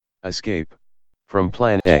Escape from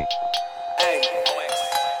Plan A. Escape,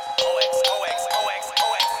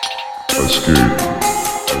 escape,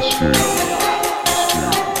 escape.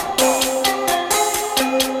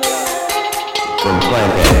 From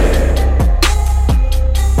Plan A.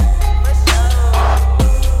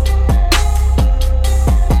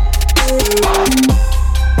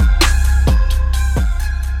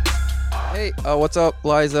 Hey, what's up,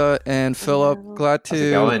 Liza and Philip? Glad How's it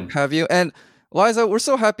to going? have you. And Liza, we're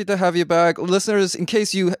so happy to have you back. Listeners, in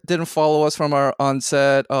case you didn't follow us from our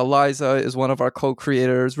onset, Liza is one of our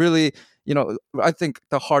co-creators. Really, I think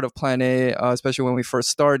the heart of Plan A, especially when we first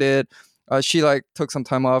started. She took some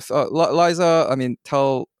time off. Liza,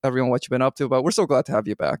 tell everyone what you've been up to, but we're so glad to have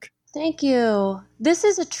you back. Thank you. This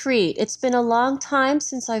is a treat. It's been a long time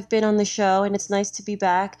since I've been on the show, and it's nice to be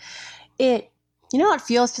back. It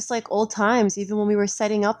feels just like old times, even when we were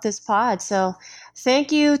setting up this pod. So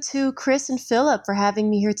thank you to Chris and Philip for having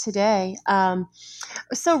me here today.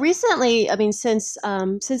 So recently, since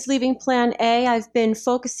leaving Plan A, I've been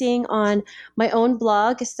focusing on my own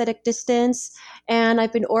blog, Aesthetic Distance, and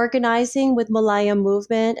I've been organizing with Malaya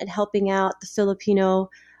Movement and helping out the Filipino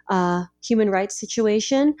human rights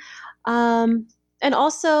situation. And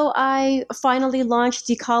also, I finally launched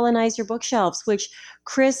Decolonize Your Bookshelves, which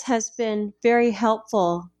Chris has been very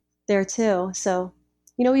helpful there too. So,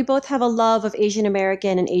 we both have a love of Asian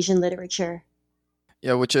American and Asian literature.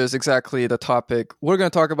 Yeah, which is exactly the topic we're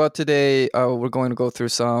going to talk about today. We're going to go through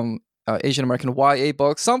some Asian American YA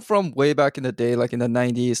books, some from way back in the day, like in the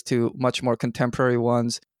 90s, to much more contemporary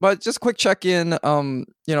ones. But just quick check-in,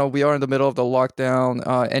 we are in the middle of the lockdown.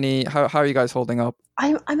 How are you guys holding up?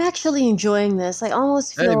 I'm actually enjoying this. I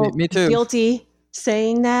almost feel me too. Guilty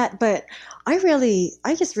saying that, but I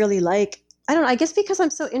just really like, I don't know, I guess because I'm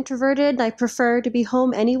so introverted and I prefer to be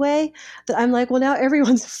home anyway, that I'm like, well, now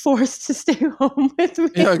everyone's forced to stay home with me.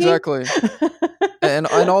 Yeah, exactly. and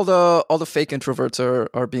all the fake introverts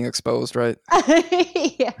are being exposed, right?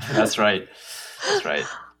 Yeah. That's right. That's right.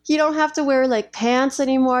 You don't have to wear pants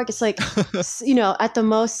anymore. It's at the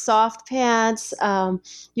most soft pants.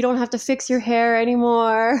 You don't have to fix your hair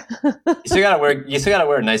anymore. You still gotta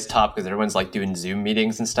wear a nice top because everyone's doing Zoom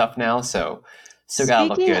meetings and stuff now. So still gotta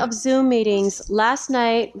look Speaking good. of Zoom meetings, last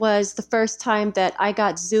night was the first time that I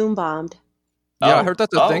got Zoom bombed. Yeah, I heard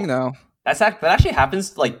that's a thing now. That actually happens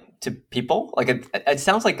to people. It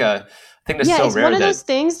sounds like a thing that's so it's rare. one of those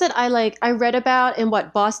things that I read about in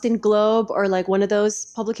Boston Globe or one of those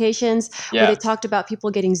publications where they talked about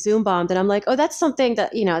people getting Zoom bombed, and I'm like, oh, that's something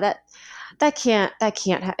that that can't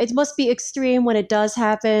it must be extreme when it does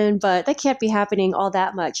happen, but that can't be happening all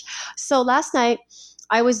that much. So last night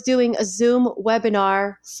I was doing a Zoom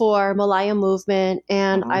webinar for Malaya Movement,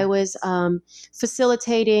 and I was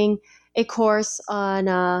facilitating a course on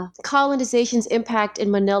colonization's impact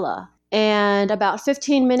in Manila. And about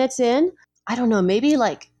 15 minutes in, I don't know, maybe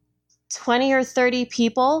 20 or 30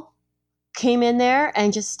 people came in there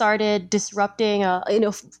and just started disrupting. It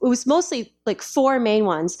was mostly four main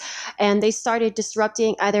ones. And they started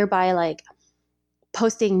disrupting either by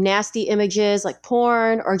posting nasty images like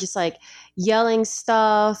porn, or just yelling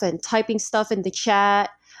stuff and typing stuff in the chat.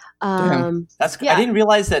 Damn. I didn't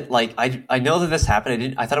realize that. I know that this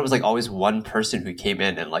happened. I thought it was always one person who came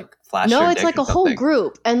in and flashed. No, their it's dick or a whole something.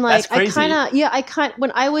 group. And That's crazy.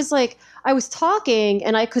 when I was talking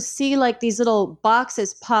and I could see these little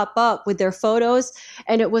boxes pop up with their photos,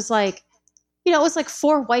 and it was it was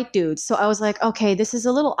four white dudes. So I was like, okay, this is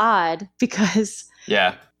a little odd because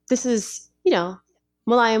this is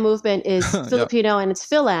Malaya Movement is Filipino and it's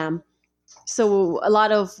Philam. So a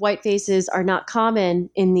lot of white faces are not common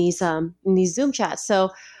in these Zoom chats. So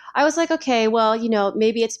I was like, okay, well,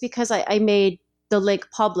 maybe it's because I made the link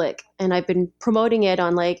public and I've been promoting it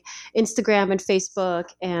on Instagram and Facebook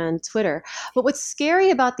and Twitter. But what's scary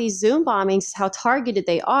about these Zoom bombings is how targeted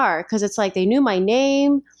they are, because it's they knew my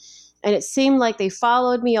name and it seemed like they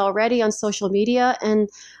followed me already on social media. And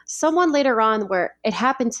someone later on, where it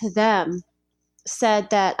happened to them, said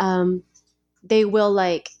that they will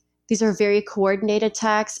these are very coordinated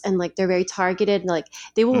attacks, and they're very targeted, and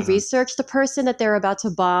they will research the person that they're about to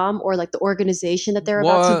bomb, or the organization that they're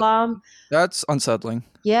about to bomb. That's unsettling.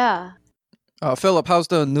 Yeah. Philip, how's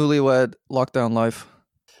the newlywed lockdown life?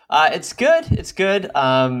 It's good. It's good.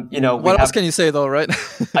 What else can you say though, right?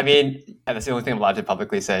 That's the only thing I'm allowed to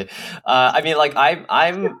publicly say. My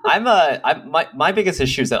biggest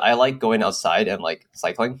issue is that I like going outside and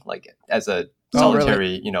cycling, as a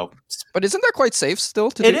solitary, really? But isn't that quite safe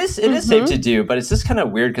still to do? It is safe to do, but it's just kind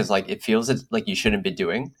of weird because it feels like you shouldn't be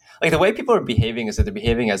doing. The way people are behaving is that they're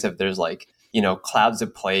behaving as if there's clouds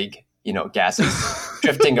of plague, gases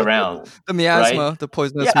drifting around. The miasma, right? the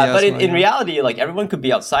poisonous Yeah, miasma. but in yeah. reality, like everyone could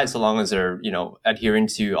be outside so long as they're, adhering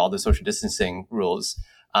to all the social distancing rules.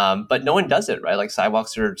 But no one does it, right? Like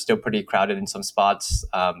sidewalks are still pretty crowded in some spots.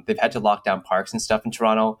 They've had to lock down parks and stuff in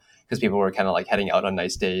Toronto because people were kind of like heading out on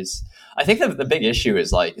nice days. I think the big issue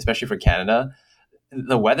is like, especially for Canada,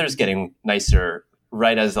 the weather's getting nicer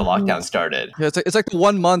right as the lockdown started. Yeah, it's like the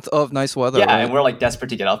 1 month of nice weather. Yeah, right? and we're like desperate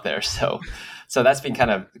to get out there. So that's been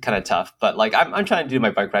kind of tough. But like I'm trying to do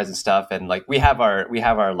my bike rides and stuff, and like we have our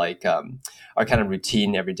like our kind of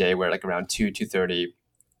routine every day where like around 2:30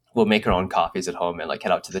 we'll make our own coffees at home and like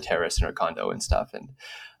head out to the terrace in our condo and stuff. And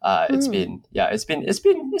it's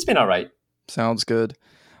been all right. Sounds good.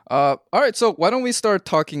 All right, so why don't we start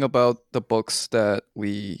talking about the books that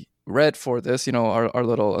we read for this, our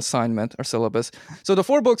little assignment, our syllabus. So the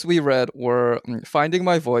 4 books we read were Finding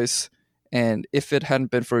My Voice and If It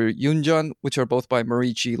Hadn't Been for Yunjun, which are both by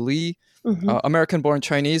Marie G. Lee, American Born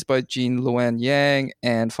Chinese by Jean Luen Yang,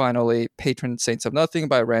 and finally Patron Saints of Nothing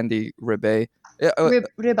by Randy Ribay.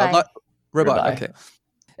 Ribeye. Ribeye, okay.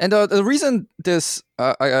 And the reason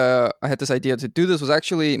I had this idea to do this was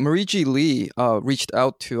actually Marie G. Lee reached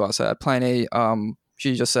out to us at Plan A.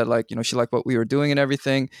 She just said like, she liked what we were doing and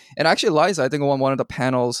everything. And actually, Liza, I think on one of the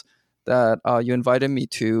panels that you invited me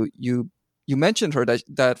to, you mentioned her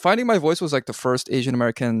that Finding My Voice was like the first Asian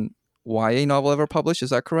American YA novel ever published. Is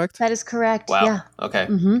that correct? That is correct. Wow. Yeah. Okay.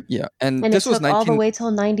 Yeah. And And this it was took all the way till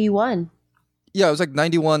 91. Yeah, it was like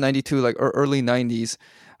 91, 92, like early 90s.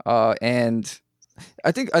 And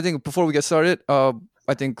I think before we get started,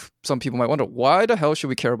 I think some people might wonder, why the hell should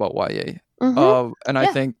we care about YA? And I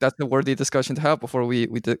think that's a worthy discussion to have before we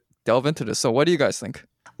delve into this. So what do you guys think?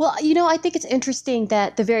 Well, I think it's interesting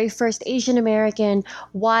that the very first Asian American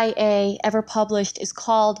YA ever published is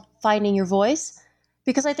called Finding Your Voice,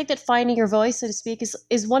 because I think that finding your voice, so to speak,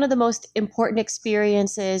 is one of the most important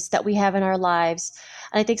experiences that we have in our lives.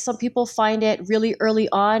 And I think some people find it really early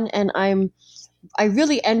on, and I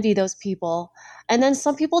really envy those people. And then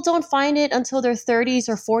some people don't find it until their 30s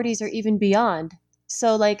or 40s or even beyond.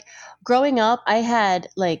 So like growing up, I had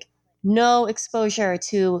like no exposure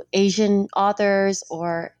to Asian authors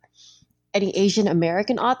or any Asian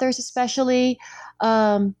American authors especially,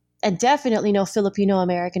 and definitely no Filipino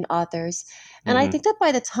American authors. And I think that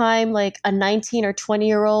by the time like a 19 or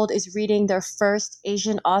 20-year-old is reading their first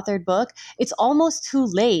Asian authored book, it's almost too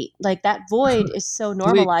late. Like that void is so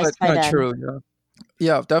normalized by then. True, yeah.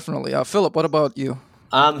 Yeah, definitely. Philip, what about you?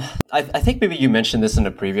 I think maybe you mentioned this in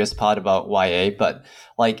a previous pod about YA, but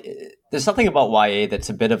like there's something about YA that's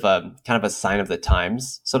a bit of a kind of a sign of the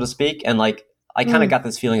times, so to speak. And like I kind of got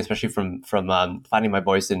this feeling, especially from Finding My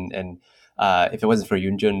Voice and If It Wasn't for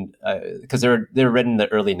Yunjun, because they were written in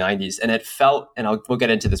the early 90s, and it felt, and we'll get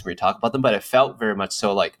into this when we talk about them, but it felt very much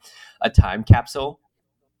so like a time capsule,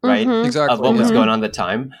 right? Exactly. Of what was going on at the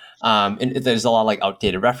time. And there's a lot of like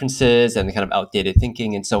outdated references and kind of outdated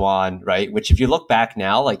thinking and so on, right? Which if you look back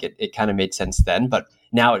now, like it kind of made sense then, but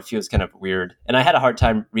now it feels kind of weird. And I had a hard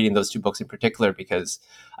time reading those 2 books in particular because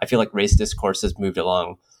I feel like race discourse has moved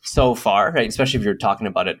along so far, right? Especially if you're talking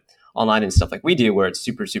about it online and stuff like we do, where it's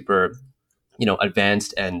super, super,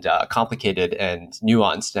 advanced and complicated and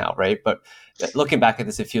nuanced now, right? But looking back at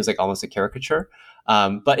this, it feels like almost a caricature.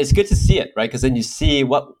 But it's good to see it, right? Because then you see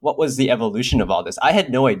what was the evolution of all this. I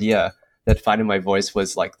had no idea that Finding My Voice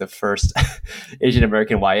was like the first Asian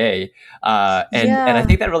American YA, and I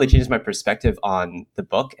think that really changed my perspective on the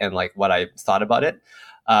book and like what I thought about it.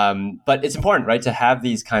 But it's important, right, to have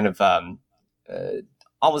these kind of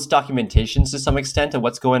almost documentations to some extent of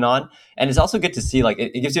what's going on, and it's also good to see like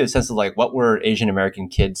it gives you a sense of like what were Asian American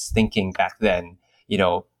kids thinking back then,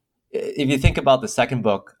 If you think about the second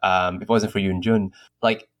book, If It Wasn't for Yunjun,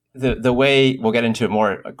 like the way, we'll get into it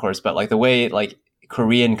more, of course, but like the way like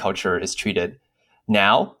Korean culture is treated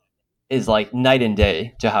now is like night and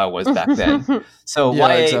day to how it was back then. So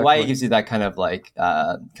YA gives you that kind of like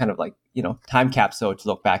time capsule to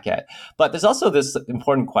look back at. But there's also this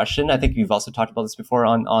important question. I think we've also talked about this before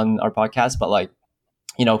on our podcast, but like,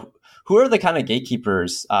 who are the kind of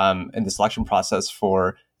gatekeepers in the selection process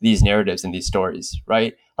for these narratives and these stories,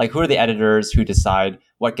 right? Like who are the editors who decide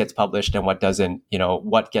what gets published and what doesn't,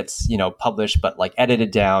 what gets, published, but like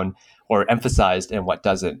edited down or emphasized and what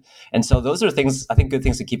doesn't. And so those are things, I think, good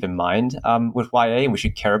things to keep in mind with YA, and we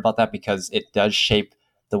should care about that because it does shape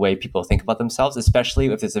the way people think about themselves, especially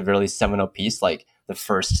if it's a really seminal piece like the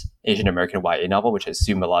first Asian American YA novel, which I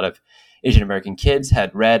assume a lot of Asian American kids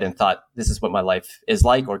had read and thought, this is what my life is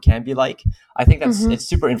like or can be like. I think that's it's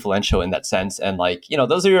super influential in that sense. And like,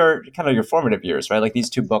 those are your kind of your formative years, right? Like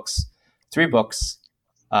these 2 books, 3 books,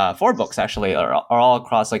 4 books actually are all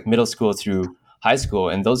across like middle school through high school.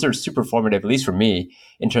 And those are super formative, at least for me,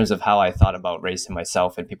 in terms of how I thought about race and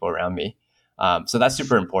myself and people around me. So that's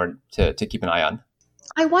super important to keep an eye on.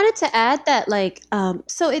 I wanted to add that, like,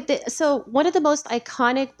 so one of the most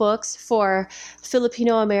iconic books for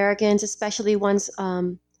Filipino Americans, especially ones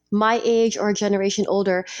my age or a generation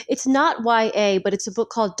older, it's not YA, but it's a book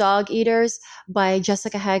called Dog Eaters by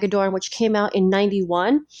Jessica Hagedorn, which came out in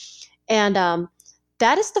 '91, and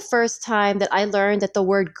that is the first time that I learned that the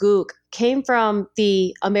word "gook" came from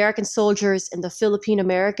the American soldiers in the Philippine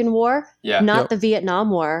American War, Yeah. not Yep. the Vietnam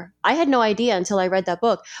War. I had no idea until I read that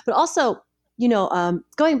book. But also,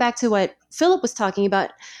 going back to what Philip was talking about,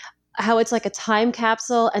 how it's like a time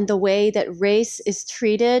capsule and the way that race is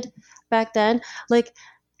treated back then, like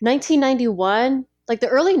 1991, like the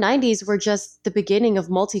early 90s were just the beginning of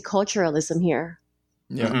multiculturalism here.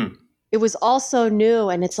 Yeah. Mhm. It was all so new,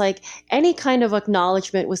 and it's like any kind of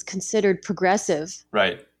acknowledgement was considered progressive.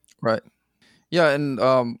 Right. Right. Yeah, and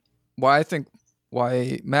why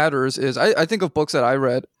it matters is I think of books that I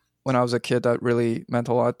read when I was a kid that really meant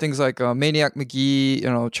a lot. Things like Maniac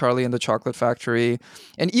McGee, Charlie and the Chocolate Factory,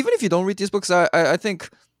 and even if you don't read these books, I think,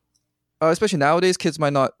 especially nowadays, kids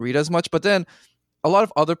might not read as much, but then a lot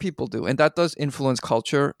of other people do, and that does influence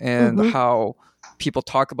culture and Mhm. how people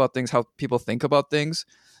talk about things, how people think about things.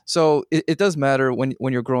 So it does matter when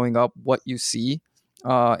you're growing up what you see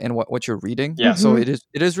and what you're reading. Yeah. So Mhm.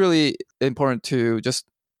 it is really important to just,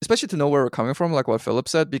 especially to know where we're coming from, like what Philip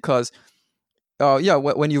said, because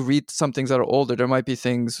when you read some things that are older, there might be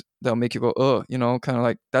things that'll make you go, oh, kind of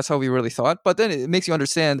like that's how we really thought. But then it makes you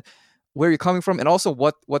understand where you're coming from and also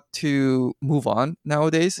what to move on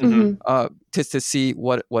nowadays, Mhm. to see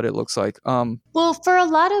what it looks like. Well, for a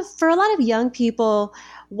lot of young people,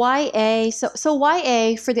 YA. So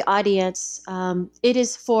YA for the audience, it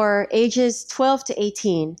is for ages 12 to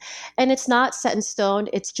 18, and it's not set in stone.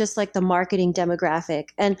 It's just like the marketing demographic,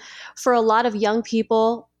 and for a lot of young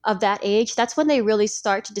people of that age, that's when they really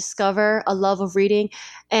start to discover a love of reading,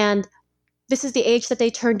 and this is the age that they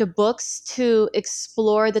turn to books to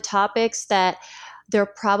explore the topics that they're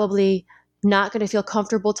probably not going to feel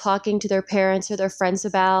comfortable talking to their parents or their friends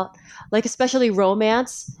about, like especially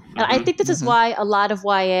romance. And I Mhm. think this is Mhm. why a lot of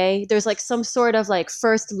YA, there's like some sort of like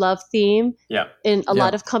first love theme Yeah. in a Yeah.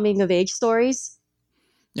 lot of coming of age stories.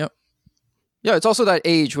 Yeah, it's also that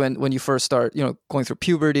age when you first start, going through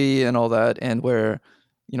puberty and all that, and where,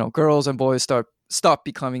 girls and boys stop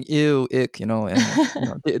becoming ew, ick, and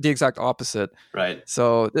the exact opposite. Right.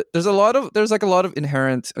 So there's like a lot of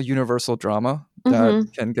inherent universal drama that hmm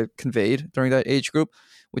can get conveyed during that age group,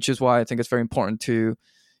 which is why I think it's very important to,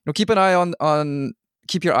 keep an eye on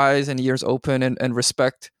keep your eyes and ears open and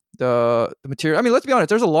respect the material. I mean, let's be honest,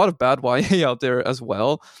 there's a lot of bad YA out there as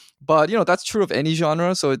well, but that's true of any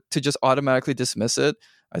genre. So to just automatically dismiss it,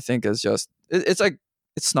 I think is just it's like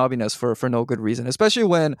it's snobbiness for no good reason, especially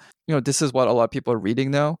when this is what a lot of people are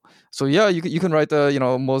reading now. So yeah, you can write the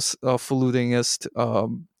most flutingest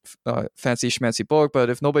fancy schmancy book, but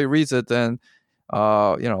if nobody reads it, then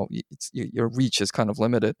your reach is kind of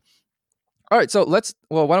limited. All right, so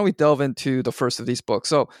why don't we delve into the first of these books?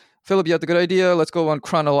 So Philip, you had the good idea. Let's go on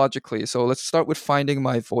chronologically. So let's start with Finding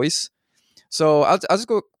My Voice. So I'll just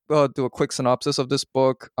go do a quick synopsis of this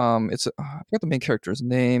book. I forgot the main character's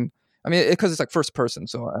name. I mean, because it's like first person,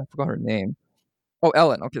 so I forgot her name. Oh,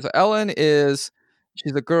 Ellen. Okay, so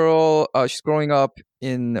she's a girl. She's growing up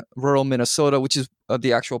in rural Minnesota, which is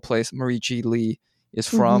the actual place Marie G. Lee is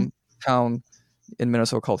from, town in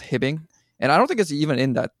Minnesota called Hibbing. And I don't think it's even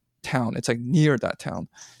in that town. It's like near that town,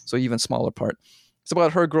 so even smaller part. It's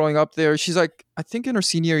about her growing up there. She's like, I think in her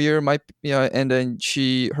senior year, and then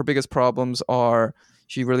her biggest problems are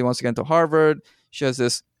she really wants to get into Harvard. She has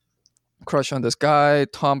this crush on this guy,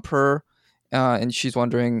 Tom Purr, and she's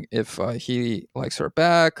wondering if he likes her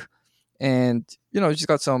back. And she's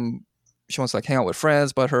got she wants to like hang out with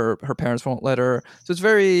friends, but her parents won't let her. So it's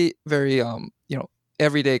very, very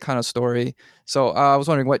everyday kind of story. So I was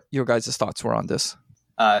wondering what your guys' thoughts were on this.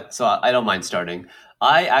 So I don't mind starting.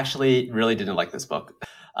 I actually really didn't like this book.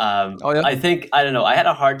 Oh, yeah? I think, I don't know, I had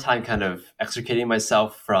a hard time kind of extricating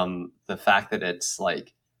myself from the fact that it's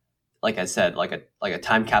like I said, like a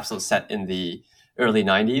time capsule set in the early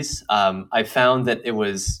 90s. I found that it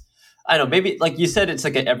was, I don't know, maybe like you said, it's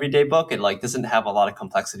like an everyday book. It like doesn't have a lot of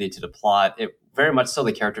complexity to the plot. It very much so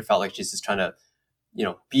the character felt like she's just trying to,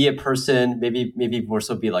 be a person, maybe more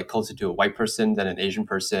so be like closer to a white person than an Asian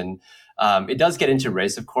person. It does get into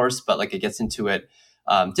race, of course, but like it gets into it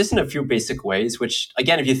just in a few basic ways, which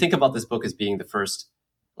again, if you think about this book as being the first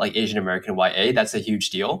like Asian American YA, that's a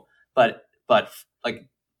huge deal. But like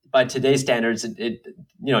by today's standards, it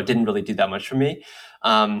didn't really do that much for me.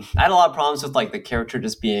 I had a lot of problems with like the character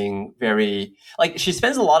just being very like she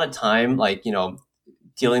spends a lot of time like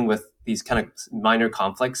dealing with these kind of minor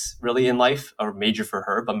conflicts really in life, or major for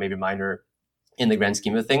her, but maybe minor in the grand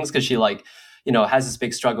scheme of things, because she like has this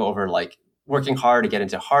big struggle over like working hard to get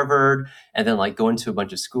into Harvard and then like go into a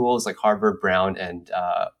bunch of schools like Harvard, Brown, and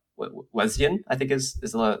Wesleyan, I think is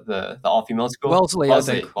the all-female school. Wellesley, I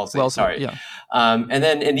think. Wellesley, sorry. Yeah. And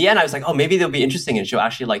then in the end, I was like, oh, maybe they'll be interesting, and she'll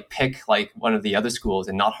actually like pick like one of the other schools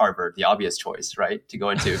and not Harvard, the obvious choice, right, to go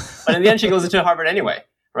into. But in the end, she goes into Harvard anyway,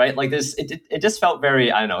 right? Like it just felt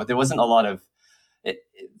very, I don't know, there wasn't a lot of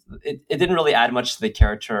it didn't really add much to the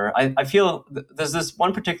character. I feel there's this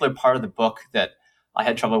one particular part of the book that I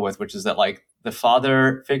had trouble with, which is that like the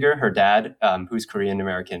father figure, her dad, who's Korean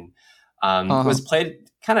American, was played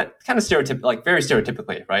kind of stereotypical, like very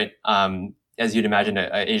stereotypically, right? As you'd imagine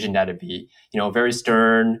an Asian dad to be, very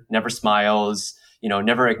stern, never smiles,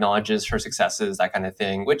 never acknowledges her successes, that kind of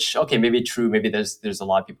thing. Which, okay, maybe true. Maybe there's a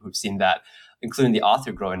lot of people who've seen that, including the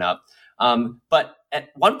author growing up. But at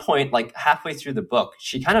one point, like halfway through the book,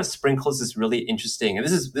 she kind of sprinkles this really interesting, and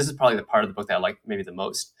this is probably the part of the book that I like maybe the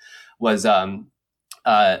most, was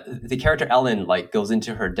the character Ellen like goes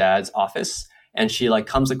into her dad's office, and she like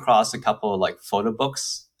comes across a couple of like photo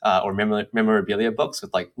books or memorabilia books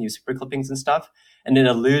with like newspaper clippings and stuff, and it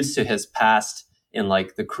alludes to his past in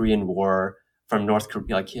like the Korean War from North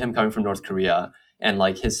Korea, like him coming from North Korea, and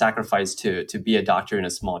like his sacrifice to be a doctor in a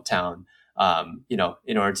small town,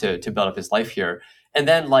 in order to build up his life here. And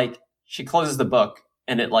then like she closes the book,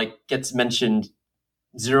 and it like gets mentioned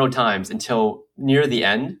 0 times until near the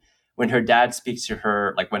end, when her dad speaks to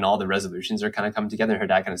her, like when all the resolutions are kind of coming together, her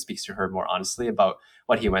dad kind of speaks to her more honestly about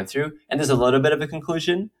what he went through. And there's a little bit of a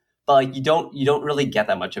conclusion, but like you don't really get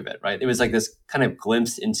that much of it, right? It was like this kind of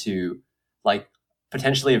glimpse into like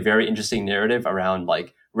potentially a very interesting narrative around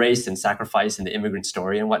like race and sacrifice and the immigrant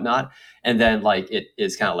story and whatnot. And then like it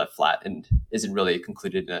is kind of left flat and isn't really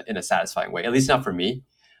concluded in a satisfying way, at least not for me.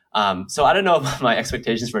 So I don't know if my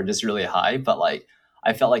expectations were just really high, but like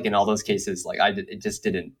I felt like in all those cases, like it just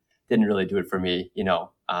didn't really do it for me,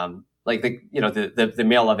 like the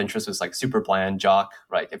male love interest was like super bland, jock,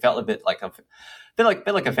 right? It felt a bit like a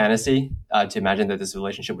fantasy to imagine that this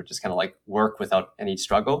relationship would just kind of like work without any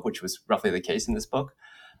struggle, which was roughly the case in this book.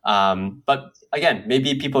 But again,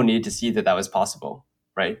 maybe people needed to see that was possible,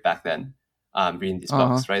 right? Back then, reading these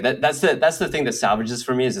books, right? That's the thing that salvages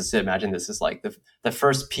for me, is just to imagine this is like the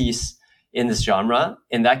first piece in this genre.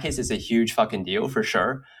 In that case, it's a huge fucking deal for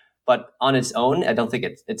sure. But on its own, I don't think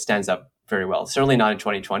it stands up very well. Certainly not in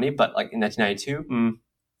 2020, but like in 1992,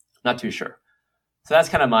 not too sure. So that's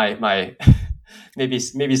kind of my maybe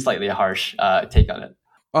slightly harsh take on it.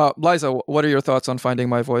 Liza, what are your thoughts on Finding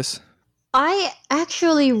My Voice? I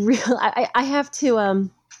actually I have to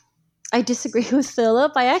I disagree with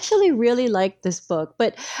Philip. I actually really like this book,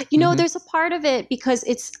 but there's a part of it because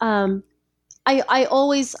it's I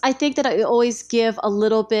think that I always give a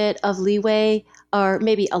little bit of leeway, or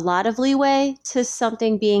maybe a lot of leeway, to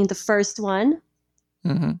something being the first one.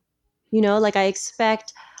 Mm-hmm. Like I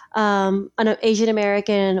expect an Asian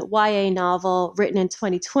American YA novel written in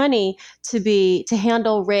 2020 to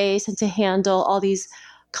handle race and to handle all these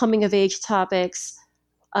coming of age topics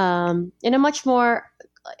in a much more,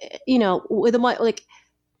 with a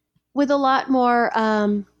lot more,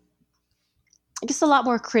 just a lot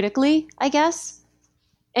more critically, I guess.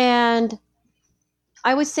 And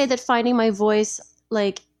I would say that Finding My Voice,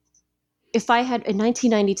 like, if I had in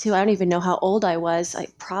 1992, I don't even know how old I was. I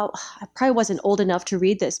probably wasn't old enough to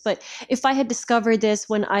read this, but if I had discovered this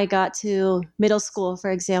when I got to middle school, for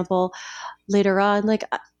example, later on, like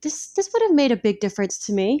this would have made a big difference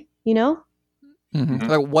to me, Mm-hmm.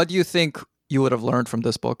 Like, what do you think you would have learned from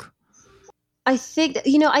this book? I think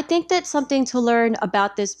that something to learn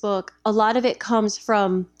about this book, a lot of it comes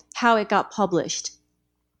from how it got published.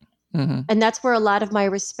 Mm-hmm. And that's where a lot of my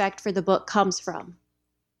respect for the book comes from.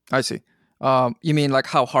 I see. You mean like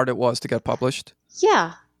how hard it was to get published?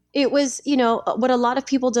 Yeah. It was, what a lot of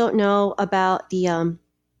people don't know about the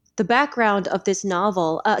background of this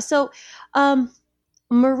novel.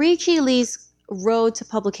 Marie-Chi Lee's road to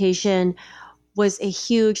publication was a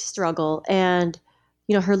huge struggle. And,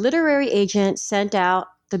 her literary agent sent out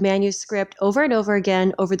the manuscript over and over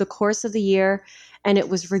again over the course of the year, and it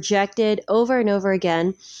was rejected over and over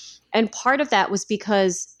again. And part of that was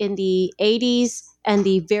because in the 80s and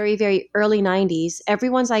the very, very early 90s,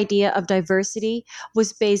 everyone's idea of diversity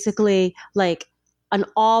was basically like an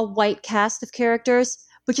all-white cast of characters,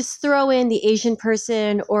 but just throw in the Asian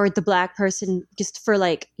person or the Black person just for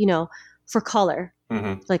for color.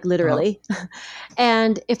 Mhm. like literally.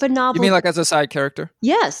 And if a novel, You mean like as a side character?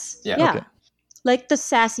 yes, Yeah. yeah, Okay. like the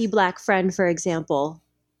sassy black friend, for example,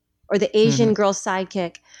 or the Asian Mm-hmm. girl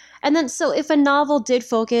sidekick. And then, so if a novel did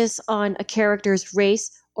focus on a character's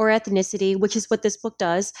race or ethnicity, which is what this book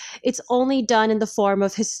does, it's only done in the form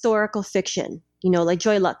of historical fiction, like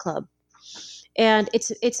Joy Luck Club. And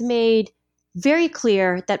it's made very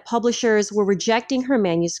clear that publishers were rejecting her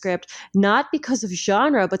manuscript not because of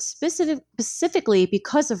genre, but specifically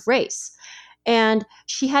because of race. And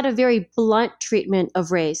she had a very blunt treatment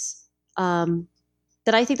of race.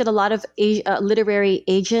 That I think that a lot of literary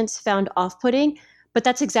agents found off-putting, but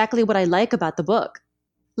that's exactly what I like about the book.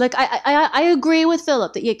 Like I agree with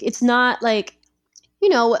Philip that it's not like,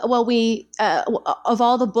 well, we of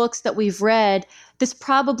all the books that we've read, this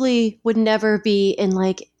probably would never be in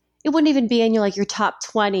like, it wouldn't even be in your top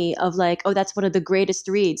 20 of like, oh, that's one of the greatest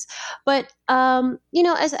reads. But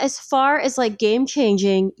as far as like game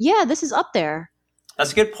changing, yeah, this is up there.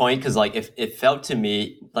 That's a good point, because like if it felt to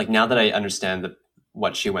me like, now that I understand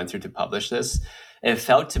what she went through to publish this, it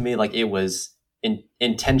felt to me like it was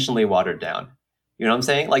intentionally watered down. You know what I'm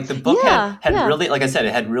saying? Like the book had really, like I said,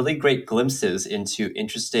 it had really great glimpses into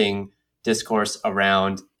interesting discourse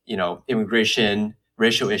around, immigration,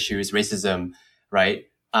 racial issues, racism, right?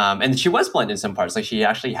 And she was blunt in some parts. Like she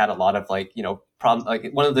actually had a lot of like, problem.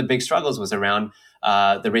 Like one of the big struggles was around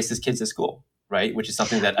the racist kids at school, right? Which is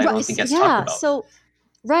something that I don't think gets talked about. So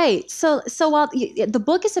while the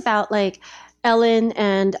book is about like Ellen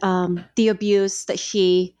and the abuse that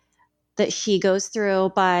she goes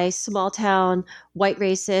through by small town white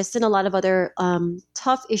racists and a lot of other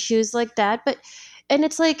tough issues like that. And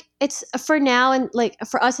it's like, it's for now, and like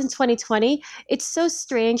for us in 2020, it's so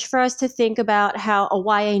strange for us to think about how a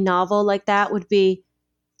YA novel like that would be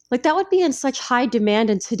in such high demand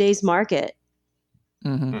in today's market.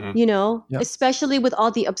 Mm-hmm. Mm-hmm. Especially with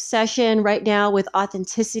all the obsession right now with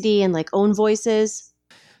authenticity and like own voices.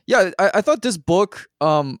 Yeah, I thought this book,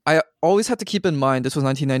 I always had to keep in mind this was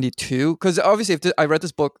 1992, because obviously if I read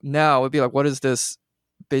this book now, it'd be like, what is this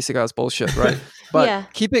basic ass bullshit, right?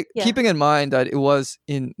 But keeping in mind that it was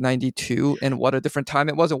in 92 and what a different time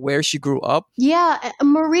it was and where she grew up. Yeah,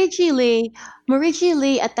 Marie G. Lee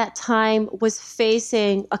at that time was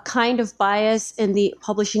facing a kind of bias in the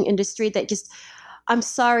publishing industry that just, I'm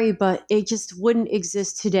sorry, but it just wouldn't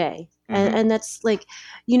exist today. Mm-hmm. And that's like,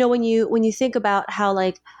 when you think about how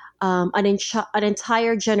like an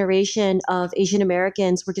entire generation of Asian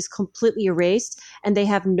Americans were just completely erased and they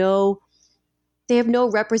have no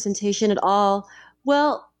representation at all.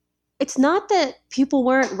 Well, it's not that people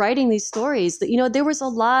weren't writing these stories. That there was a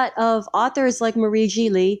lot of authors like Marie G.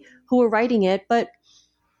 Lee who were writing it, but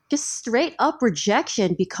just straight up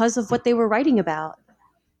rejection because of what they were writing about.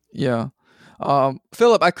 Yeah.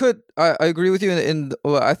 Philip, I agree with you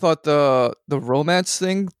I thought the romance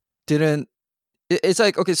thing didn't. It's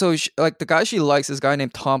like, okay, so like the guy she likes is a guy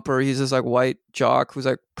named Tomper. He's this like white jock who's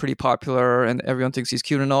like pretty popular and everyone thinks he's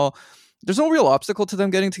cute and all. There's no real obstacle to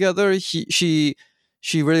them getting together. She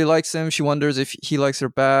really likes him. She wonders if he likes her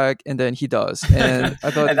back, and then he does. And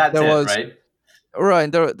I thought and that's there was right.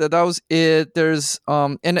 Right, that was it. There's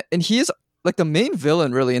and he is like the main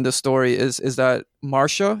villain really in the story is that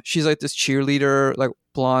Marcia. She's like this cheerleader, like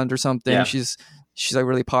blonde or something. Yeah. She's like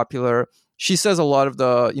really popular. She says a lot of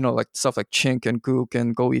the like stuff like chink and gook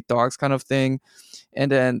and go eat dogs kind of thing.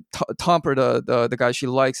 And then Tomper, the guy she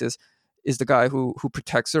likes is the guy who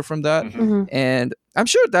protects her from that. Mm-hmm. And I'm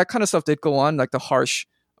sure that kind of stuff did go on, like the harsh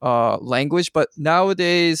language. But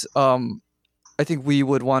nowadays, I think we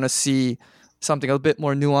would want to see something a bit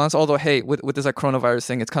more nuanced. Although, hey, with this like coronavirus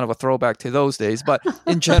thing, it's kind of a throwback to those days. But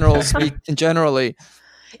in generally,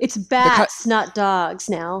 it's bats, not dogs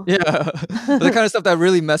now. Yeah, the kind of stuff that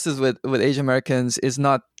really messes with Asian Americans is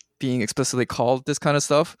not being explicitly called this kind of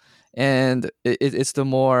stuff, and it's the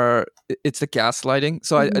gaslighting.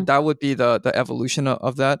 So Mm-hmm. that would be the evolution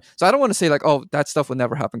of that. So I don't want to say like, oh, that stuff would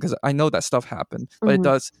never happen, because I know that stuff happened, but Mm-hmm. it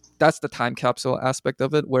does. That's the time capsule aspect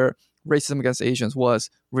of it, where racism against Asians was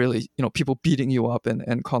really people beating you up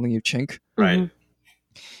and calling you chink. Right. Mm-hmm.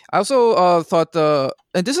 I also thought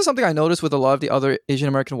and this is something I noticed with a lot of the other Asian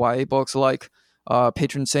American YA books, like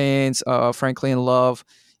Patron Saints, Frankly in Love,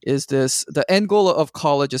 is this the end goal of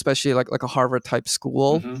college, especially like a Harvard type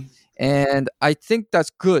school. Mm-hmm. And I think that's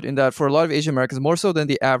good in that for a lot of Asian Americans, more so than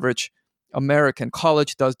the average American,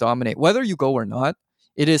 college does dominate. Whether you go or not,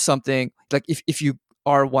 it is something like if you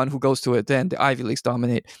are one who goes to it, then the Ivy Leagues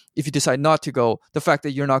dominate. If you decide not to go, the fact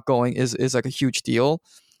that you're not going is like a huge deal.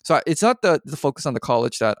 So it's not the focus on the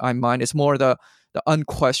college that I mind. It's more the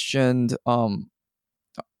unquestioned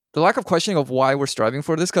the lack of questioning of why we're striving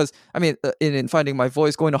for this. Because I mean, in Finding My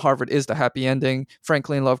Voice, going to Harvard is the happy ending.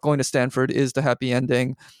 Frankly in Love, going to Stanford is the happy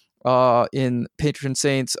ending. In Patron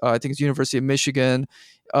Saints, I think it's University of Michigan.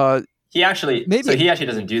 He actually Maybe- he actually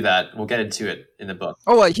doesn't do that. We'll get into it in the book.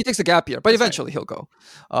 Oh, he takes a gap year, but That's right. eventually he'll go.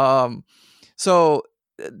 So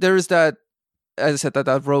there's that, as I said,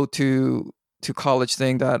 that road to college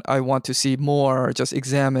thing that I want to see more just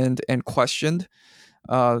examined and questioned.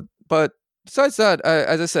 But besides that,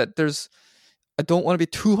 as I said, I don't want to be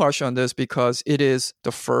too harsh on this because it is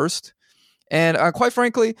the first, and quite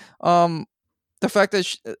frankly, the fact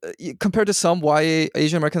that compared to some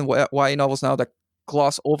Asian American YA novels now that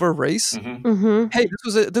gloss over race. Mhm. Mm-hmm. Hey,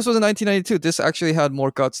 this was in 1992. This actually had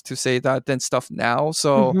more guts to say that than stuff now.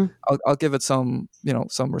 So Mhm. I'll give it some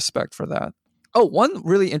respect for that. Oh, one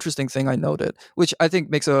really interesting thing I noted, which I think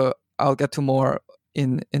I'll get to more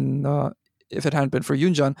in if it hadn't been for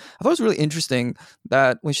Yoonjun. I thought it was really interesting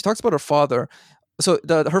that when she talks about her father, so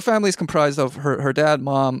her family is comprised of her dad,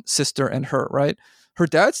 mom, sister, and her, right? Her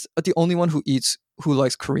dad's the only one who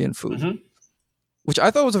likes Korean food. Mhm. Which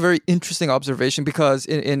I thought was a very interesting observation because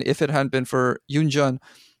in if it hadn't been for Yoonjun,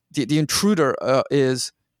 the intruder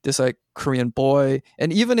is this like Korean boy,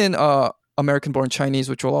 and even in American-born Chinese,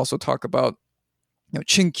 which we'll also talk about,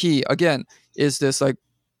 Chin Ki again is this like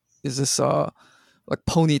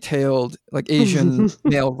ponytailed like Asian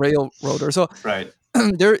male railroader. So Right.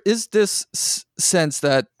 there is this sense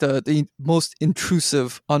that the most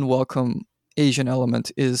intrusive, unwelcome Asian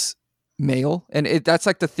element is male, and that's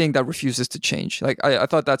like the thing that refuses to change. Like I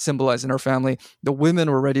thought that symbolized in her family, the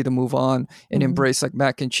women were ready to move on and embrace like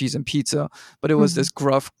mac and cheese and pizza, but it was this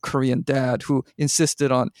gruff Korean dad who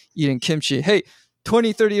insisted on eating kimchi. Hey,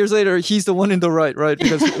 20-30 years later, he's the one in the right,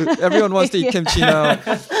 because everyone wants to eat kimchi now.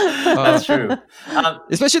 That's true.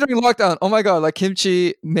 Especially during lockdown. Oh my god, like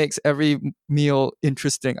kimchi makes every meal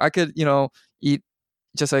interesting. I could eat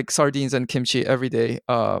just like sardines and kimchi every day.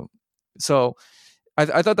 So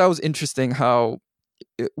I thought that was interesting how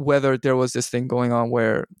whether there was this thing going on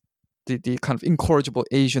where the kind of incorrigible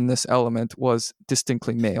Asianness element was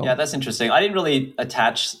distinctly male. Yeah, that's interesting. I didn't really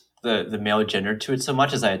attach the male gender to it so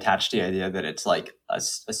much as I attached the idea that it's like a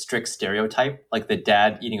strict stereotype. Like the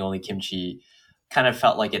dad eating only kimchi kind of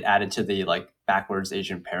felt like it added to the like backwards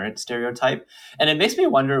Asian parent stereotype. And it makes me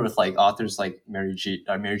wonder with like authors like Mary G.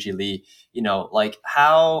 Lee, like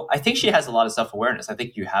how I think she has a lot of self-awareness. I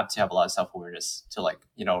think you have to have a lot of self-awareness to like,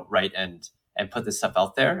 write and put this stuff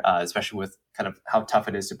out there, especially with kind of how tough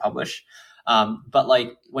it is to publish. But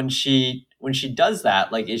like when she does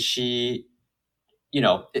that, like, is she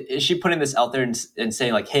putting this out there and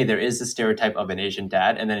saying like, hey, there is a stereotype of an Asian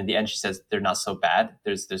dad. And then in the end, she says, they're not so bad.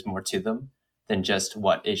 There's more to them than just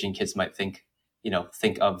what Asian kids might think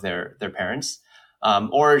of their parents.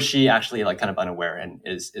 Or is she actually like kind of unaware and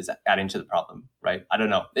is adding to the problem, right? I don't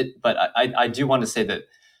know. But I do want to say that,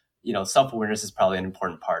 self-awareness is probably an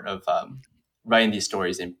important part of writing these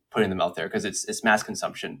stories and putting them out there because it's mass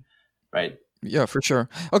consumption, right? Yeah, for sure.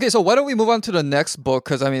 Okay, so why don't we move on to the next book?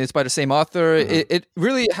 Because I mean, it's by the same author. It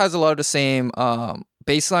really has a lot of the same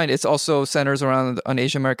baseline. It's also centers around an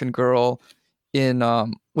Asian American girl in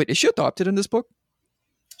wait, is she adopted in this book?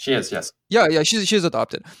 She is, yes. Yeah, she's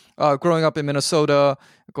adopted. Growing up in Minnesota,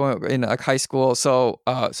 going in like high school. So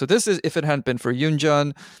this is If It Hadn't Been for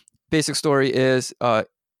Yoonjun. Basic story is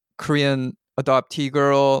Korean adoptee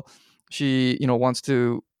girl. She wants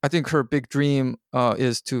to. I think her big dream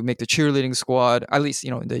is to make the cheerleading squad, at least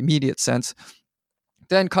in the immediate sense.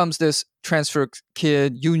 Then comes this transfer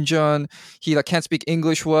kid, Yoonjun. He like can't speak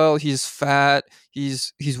English well. He's fat.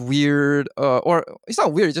 He's weird. Or he's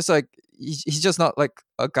not weird. Just like he's just not like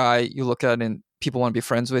a guy you look at and people want to be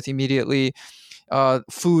friends with immediately.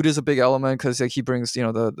 Food is a big element because like, he brings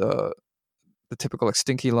the typical like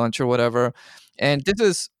stinky lunch or whatever. And this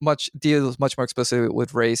is deals much more explicitly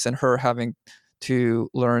with race and her having to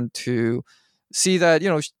learn to see that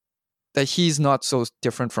that he's not so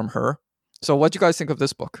different from her. So what do you guys think of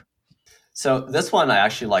this book? So this one I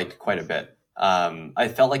actually liked quite a bit. I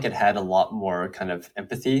felt like it had a lot more kind of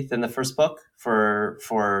empathy than the first book for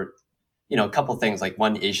a couple things, like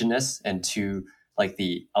one, Asianness, and two, like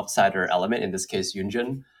the outsider element, in this case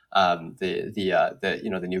Yoonjun,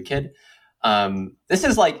 the new kid. This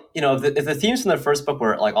is like, the themes from the first book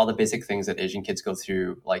were like all the basic things that Asian kids go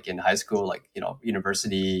through, like in high school, like,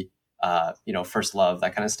 university, first love,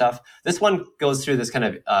 that kind of stuff. This one goes through this kind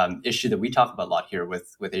of issue that we talk about a lot here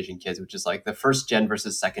with Asian kids, which is like the first gen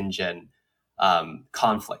versus second gen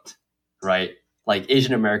conflict, right? Like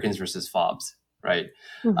Asian Americans versus FOBs, right?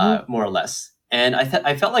 More or less. And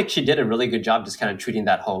I felt like she did a really good job just kind of treating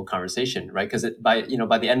that whole conversation, right? Because by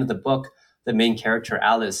the end of the book, the main character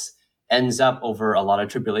Alice ends up over a lot of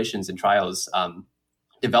tribulations and trials,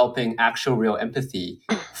 developing actual real empathy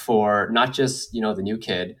for not just, the new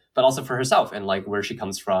kid, but also for herself and like where she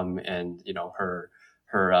comes from and, her,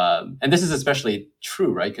 and this is especially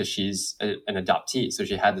true, right? Because she's an adoptee. So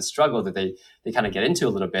she had this struggle that they kind of get into a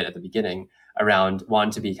little bit at the beginning around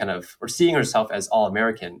wanting to be or seeing herself as all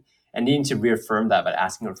American and needing to reaffirm that by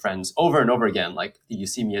asking her friends over and over again, like, do you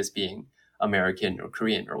see me as being American or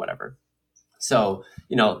Korean or whatever? So,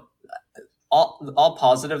 all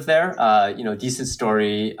positive there, decent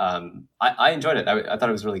story. I enjoyed it. I thought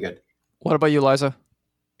it was really good. What about you, Liza?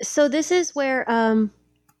 So this is where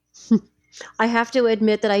I have to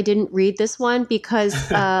admit that I didn't read this one because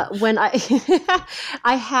when I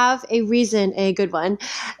have a reason, a good one,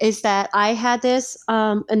 is that I had this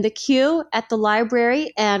in the queue at the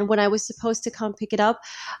library, and when I was supposed to come pick it up,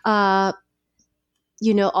 all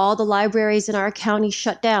the libraries in our county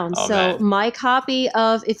shut down. Oh, so man. my copy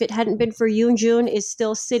of If It Hadn't Been for Yoon Jun is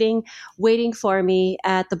still sitting, waiting for me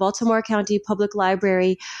at the Baltimore County Public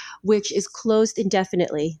Library, which is closed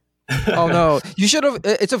indefinitely. Oh no, you should have.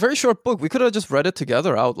 It's a very short book. We could have just read it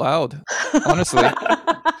together out loud. Honestly,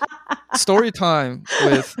 story time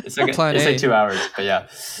with It's like Plan it's A. like 2 hours, but yeah.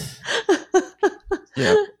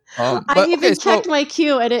 Yeah. I even checked my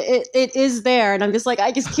queue and it is there, and I'm just like,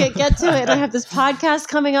 I just can't get to it. And I have this podcast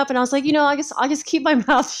coming up, and I was like, I guess I'll just keep my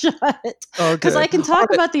mouth shut because I can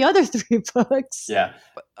talk about the other 3 books. Yeah.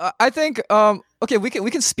 I think okay, we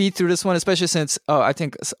can speed through this one, especially since I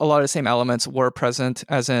think a lot of the same elements were present,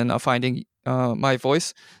 as in finding my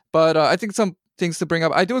voice. But I think some things to bring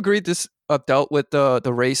up. I do agree this dealt with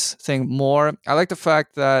the race thing more. I like the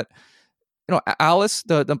fact that Alice,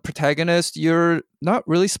 the protagonist, you're not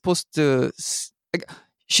really supposed to. Like,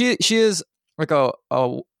 she is like a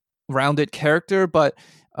rounded character, but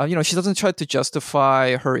she doesn't try to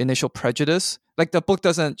justify her initial prejudice. Like the book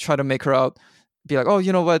doesn't try to make her out be like, oh,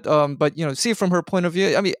 you know what? But see it from her point of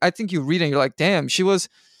view. I mean, I think you read it and you're like, damn, she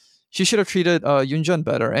should have treated Yoon Jun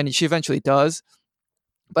better, and she eventually does.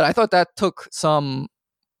 But I thought that took some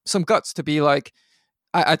guts to be like,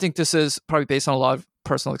 I think this is probably based on a lot of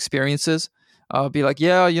personal experiences. Be like,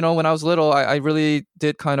 yeah, when I was little, I really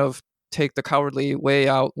did kind of take the cowardly way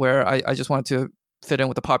out where I just wanted to fit in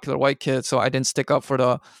with the popular white kid, so I didn't stick up for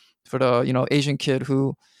the Asian kid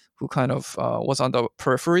who kind of was on the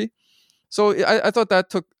periphery. So I thought that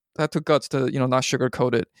took guts to not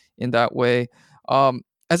sugarcoat it in that way.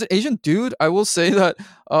 As an Asian dude, I will say that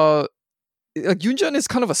Yoon Jun is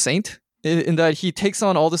kind of a saint in that he takes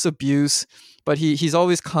on all this abuse, but he's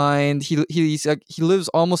always kind. He lives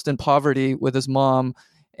almost in poverty with his mom,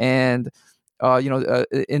 and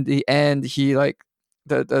in the end, he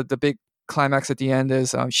the big climax at the end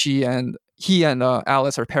is he and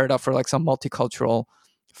Alice are paired up for like some multicultural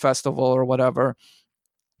festival or whatever,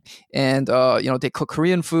 and they cook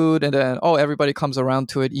Korean food, and then everybody comes around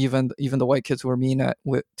to it, even the white kids who were mean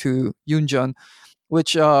to Yoon Jun,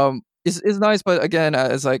 which is nice. But again,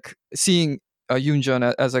 as like seeing Yoon Jun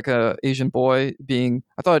as like a Asian boy I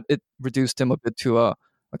thought it reduced him a bit to a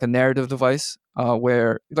narrative device,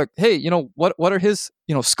 where like, hey, what are his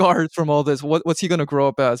scars from all this? What's he gonna grow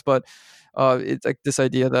up as? But it's like this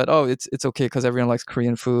idea that it's okay because everyone likes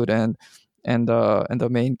Korean food, and the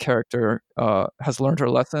main character has learned her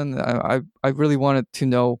lesson. I really wanted to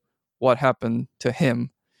know what happened to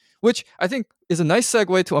him, which I think is a nice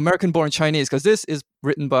segue to American Born Chinese, because this is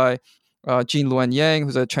written by Jean Luen Yang,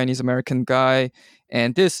 who's a Chinese American guy,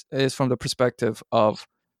 and this is from the perspective of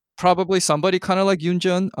probably somebody kind of like Yoon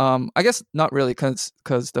Jun. I guess not really,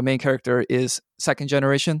 because the main character is second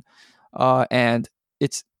generation, and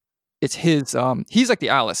it's his. He's like the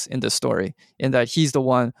Alice in this story, in that he's the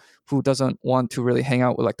one who doesn't want to really hang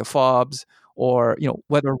out with like the fobs, or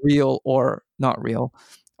whether real or not real.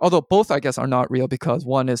 Although both, I guess, are not real, because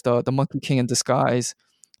one is the Monkey King in disguise,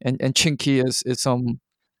 and Chinky is some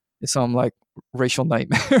like racial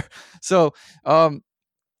nightmare. So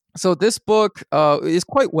this book is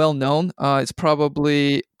quite well known. It's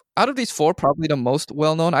probably, out of these 4, probably the most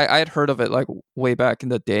well known. I had heard of it like way back in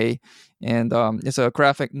the day, and it's a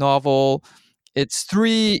graphic novel. It's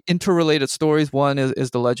 3 interrelated stories. One is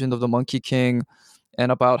the legend of the Monkey King,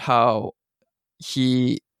 and about how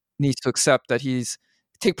he needs to accept that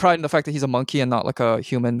take pride in the fact that he's a monkey and not like a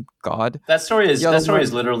human god. That story is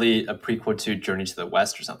literally a prequel to Journey to the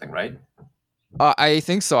West or something, right? I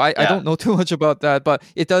think so. I don't know too much about that, but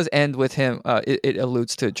it does end with him. It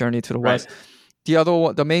alludes to Journey to the West. The other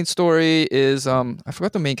one, the main story is I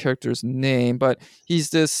forgot the main character's name, but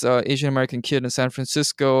he's this Asian American kid in San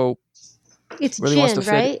Francisco. It's really Jin,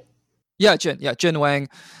 right? Yeah, Jin Wang.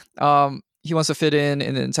 he wants to fit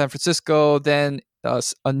in San Francisco. Then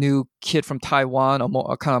a new kid from Taiwan,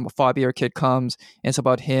 a kind of a fobbier kid, comes, and it's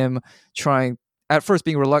about him trying, at first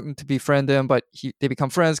being reluctant to befriend him, but they become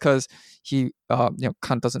friends because he kind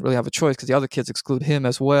of doesn't really have a choice because the other kids exclude him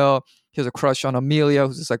as well. He has a crush on Amelia,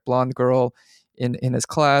 who's this like blonde girl in his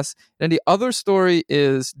class. And the other story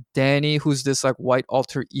is Danny, who's this like white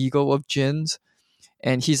alter ego of Jin's,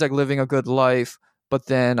 and he's like living a good life. But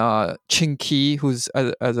then Ching Ki, who's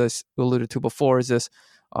as I alluded to before, is this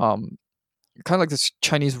kind of like this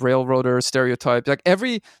Chinese railroader stereotype. Like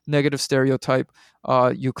every negative stereotype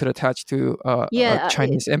you could attach to a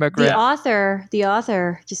Chinese immigrant. The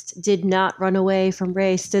author just did not run away from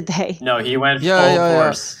race, did they? No, he went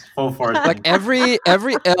full force. Like every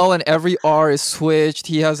L and every R is switched.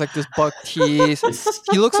 He has like this buck teeth.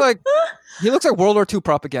 He looks like World War II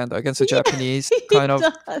propaganda against the Japanese, kind of.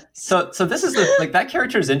 So this is that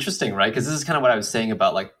character is interesting, right? Because this is kind of what I was saying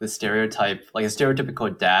about like the stereotype, like a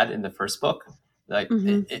stereotypical dad in the first book. Like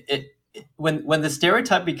when the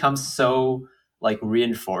stereotype becomes so like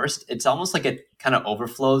reinforced, it's almost like it kind of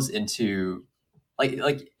overflows into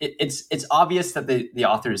it's obvious that the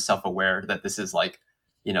author is self-aware that this is like,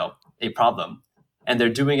 a problem, and they're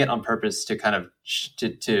doing it on purpose to kind of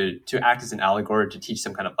to act as an allegory to teach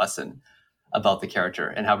some kind of lesson about the character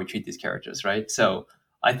and how we treat these characters, right? So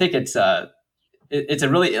I think it's a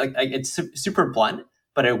really it's super blunt,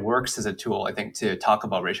 but it works as a tool, I think, to talk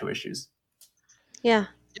about racial issues. Yeah,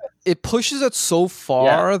 it pushes it so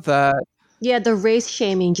far that the race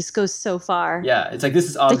shaming just goes so far. Yeah, it's like this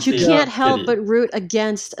is obviously that you can't help but root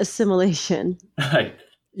against assimilation. Right.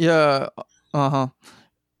 Yeah.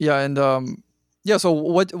 Yeah, and so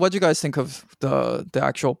what do you guys think of the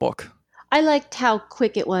actual book? I liked how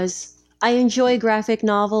quick it was. I enjoy graphic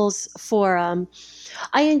novels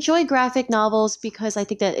because I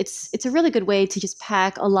think that it's a really good way to just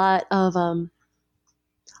pack a lot of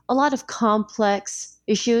complex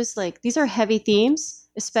issues. Like, these are heavy themes,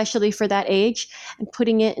 especially for that age, and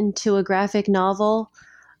putting it into a graphic novel,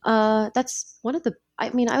 that's I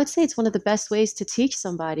would say it's one of the best ways to teach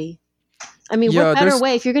somebody. I mean, what better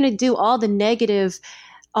way if you're going to do all the negative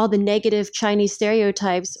Chinese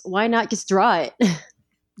stereotypes? Why not just draw it?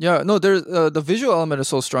 Yeah, no, there's the visual element is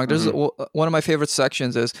so strong. There's one of my favorite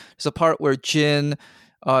sections is there's a part where Jin,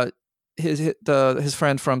 his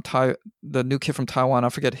friend from the new kid from Taiwan, I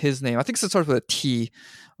forget his name. I think it starts with a T,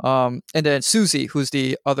 and then Susie, who's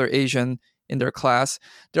the other Asian in their class.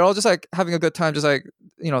 They're all just like having a good time, just like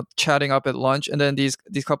chatting up at lunch, and then these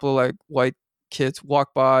couple of like white kids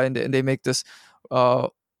walk by and they make this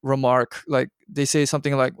remark, like they say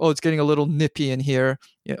something like, "Oh, it's getting a little nippy in here."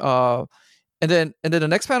 And then the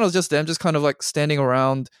next panel is just them, just kind of like standing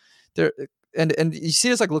around there, and you see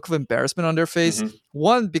this like look of embarrassment on their face. Mm-hmm.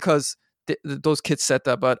 One, because those kids said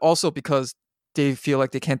that, but also because they feel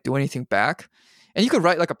like they can't do anything back. And you could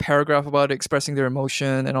write like a paragraph about it, expressing their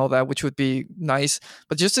emotion and all that, which would be nice.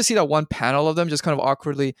 But just to see that one panel of them just kind of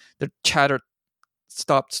awkwardly, their chatter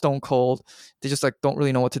stopped stone cold. They just like don't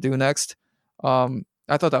really know what to do next.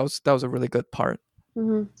 I thought that was a really good part.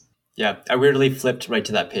 Mm-hmm. Yeah, I weirdly flipped right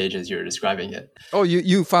to that page as you were describing it. Oh,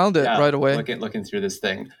 you found it right away. Looking through this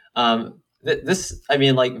thing.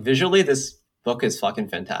 Visually, this book is fucking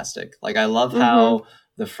fantastic. Like, I love how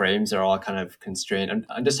the frames are all kind of constrained.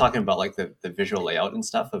 I'm just talking about like the visual layout and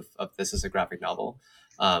stuff of this as a graphic novel.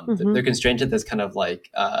 They're constrained to this kind of like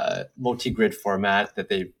multi-grid format that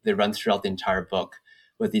they run throughout the entire book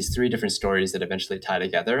with these 3 different stories that eventually tie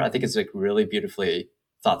together. I think it's like really beautifully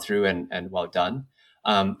thought through and well done.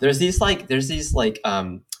 There's these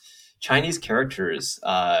Chinese characters.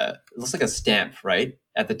 It looks like a stamp, right,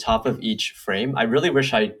 at the top of each frame. I really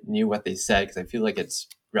wish I knew what they said because I feel like it's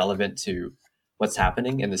relevant to what's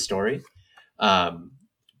happening in the story.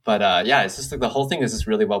 It's just like the whole thing is just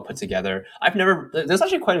really well put together. There's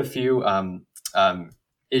actually quite a few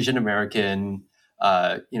Asian American,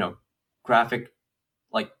 graphic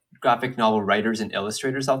novel writers and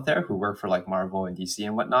illustrators out there who work for like Marvel and DC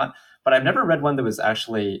and whatnot. But I've never read one that was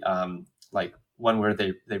actually like one where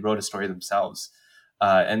they wrote a story themselves.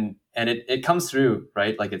 And it comes through,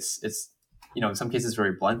 right? Like it's in some cases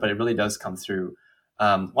very blunt, but it really does come through.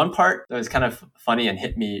 One part that was kind of funny and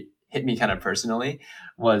hit me kind of personally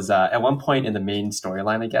was at one point in the main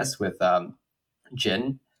storyline, I guess, with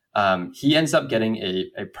Jin, he ends up getting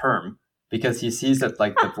a perm because he sees that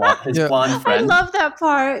like his blonde friend. I love that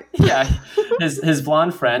part. Yeah, his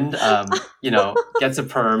blonde friend, gets a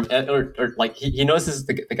perm, or like he notices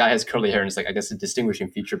the guy has curly hair, and it's like, I guess, a distinguishing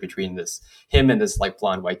feature between him and this like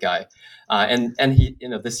blonde white guy. And he,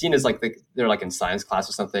 the scene is like they're like in science class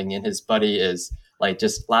or something, and his buddy is like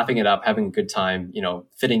just laughing it up, having a good time,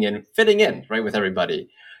 fitting in right with everybody.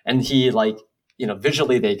 And he like,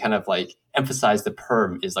 visually they kind of like emphasize the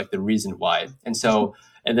perm is like the reason why. And so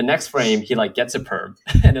in the next frame, he like gets a perm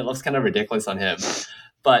and it looks kind of ridiculous on him.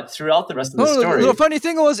 But throughout the rest of the story, the funny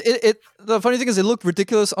thing was, the funny thing is, it looked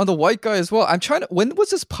ridiculous on the white guy as well. I'm trying to. When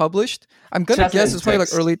was this published? I'm gonna guess it's probably like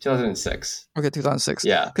early 2006. Okay, 2006.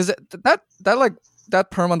 Yeah, because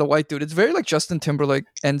that perm on the white dude, it's very like Justin Timberlake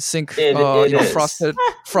and Sync, frosted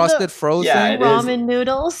frozen ramen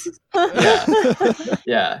noodles.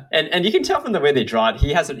 Yeah, and you can tell from the way they draw it,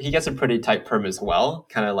 he gets a pretty tight perm as well,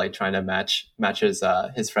 kind of like trying to match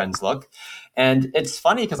his friend's look. And it's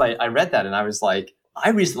funny because I read that and I was like,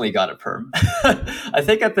 I recently got a perm. I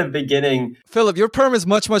think at the beginning, Philip, your perm is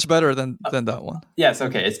much better than that one. Yes,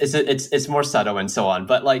 okay, it's more subtle and so on.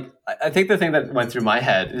 But like, I think the thing that went through my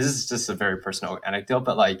head, this is just a very personal anecdote,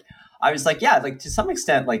 but like, I was like, yeah, like to some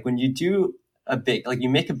extent, like when you do you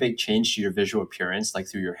make a big change to your visual appearance, like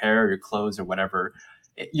through your hair, your clothes, or whatever,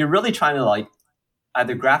 you're really trying to like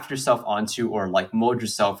either graft yourself onto or like mold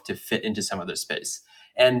yourself to fit into some other space.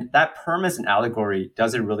 And that perm as an allegory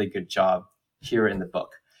does a really good job here in the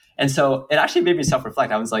book. And so it actually made me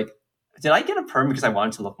self-reflect. I was like, did I get a perm because I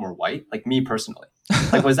wanted to look more white? Like me personally.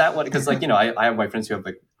 Like, was that what, because like, I have white friends who have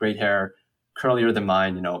like great hair, curlier than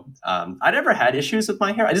mine, I never had issues with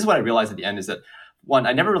my hair. This is what I realized at the end is that one,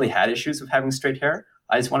 I never really had issues with having straight hair.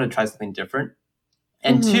 I just wanted to try something different.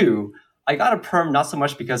 And two, I got a perm not so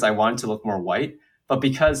much because I wanted to look more white, but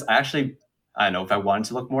because I don't know if I wanted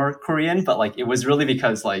to look more Korean, but like, it was really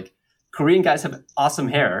because like, Korean guys have awesome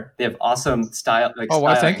hair. They have awesome style. Like,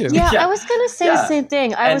 well, thank you. Yeah, I was going to say the same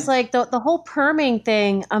thing. I was like, the whole perming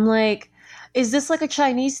thing, I'm like, is this like a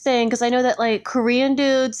Chinese thing? Because I know that like Korean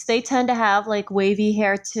dudes, they tend to have like wavy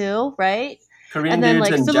hair too, right? Korean and then dudes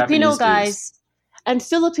like and Filipino Japanese guys, dudes. And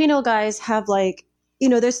Filipino guys have like,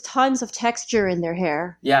 there's tons of texture in their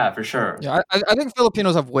hair. Yeah, for sure. Yeah, I think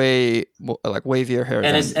Filipinos have way like wavier hair,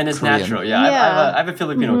 and it's Korean. natural. Yeah, I have a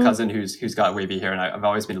Filipino cousin who's got wavy hair, and I've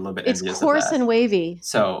always been a little bit envious of that. It's coarse and wavy.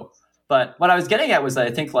 So, but what I was getting at was that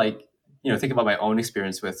I think like think about my own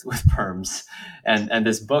experience with perms, and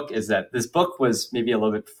this book is that this book was maybe a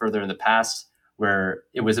little bit further in the past where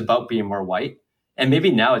it was about being more white. And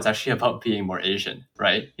maybe now it's actually about being more Asian,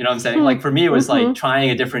 right? You know what I'm saying? Like for me, it was like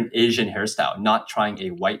trying a different Asian hairstyle, not trying a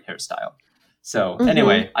white hairstyle. So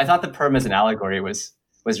anyway, I thought the perm as an allegory was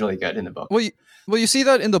really good in the book. Well, you see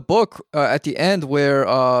that in the book at the end where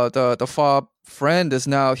the fob friend is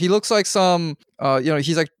now. He looks like some,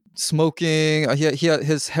 he's like smoking.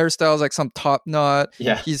 His hairstyle is like some top knot.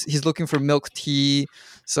 Yeah, he's looking for milk tea.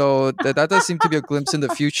 So that does seem to be a glimpse in the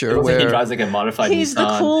future. It looks where like he drives like a modified he's Nissan.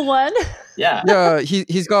 The cool one. Yeah. Yeah,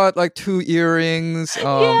 he's got like 2 earrings. He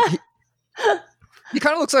kind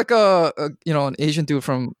of looks like an Asian dude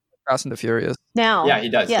from Fast and the Furious. Now. Yeah, he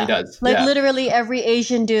does. Yeah. He does. Like literally every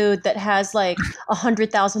Asian dude that has like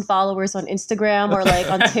 100,000 followers on Instagram or like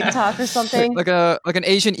on TikTok or something. Like an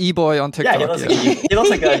Asian e-boy on TikTok. Yeah, he looks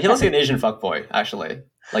like an Asian fuckboy, actually.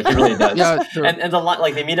 Like he really does. Yeah, sure. And the line,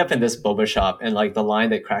 like they meet up in this boba shop, and like the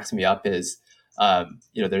line that cracks me up is,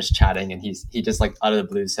 there's chatting, and he just like out of the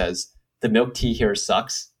blue says, "The milk tea here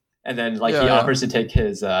sucks," and then like he offers to take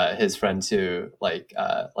his friend to like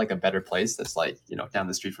a better place that's like down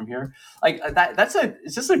the street from here. Like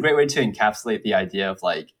it's just a great way to encapsulate the idea of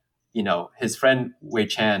like his friend Wei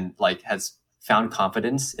Chan like has found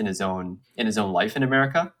confidence in his own life in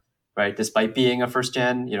America, right? Despite being a first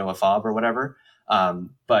gen, a fob or whatever.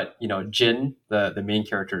 But Jin, the main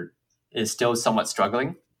character, is still somewhat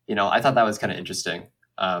struggling. I thought that was kind of interesting,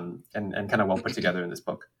 and kind of well put together in this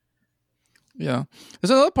book. Yeah,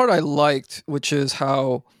 there's another part I liked, which is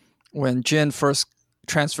how when Jin first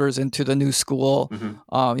transfers into the new school,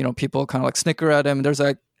 people kind of like snicker at him. There's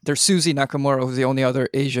Susie Nakamura, who's the only other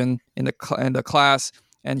Asian in the class,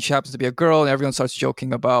 and she happens to be a girl, and everyone starts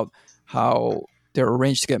joking about how they're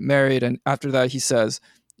arranged to get married. And after that, he says,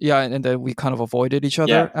 "Yeah," and then we kind of avoided each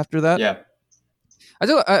other after that. Yeah.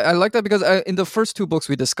 I like that because in the first 2 books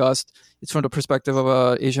we discussed, it's from the perspective of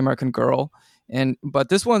a Asian American girl, but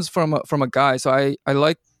this one's from a guy. So I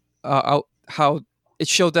like how it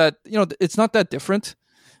showed that it's not that different,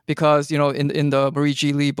 because in the Marie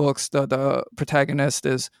G. Lee books, the protagonist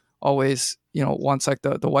is always wants like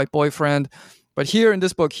the white boyfriend, but here in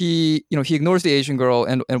this book he ignores the Asian girl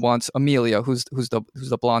and wants Amelia, who's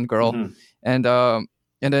the blonde girl, and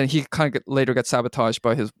then he kind of later gets sabotaged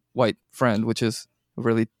by his white friend, which is a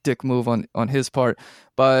really dick move on his part.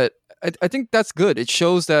 But I think that's good. It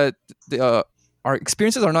shows that our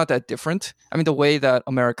experiences are not that different. I mean, the way that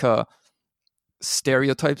America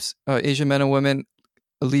stereotypes Asian men and women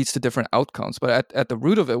leads to different outcomes. But at the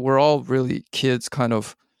root of it, we're all really kids kind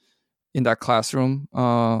of in that classroom,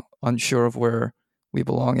 unsure of where we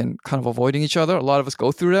belong and kind of avoiding each other. A lot of us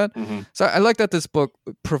go through that. Mhm. So I like that this book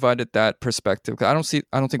provided that perspective. 'Cause I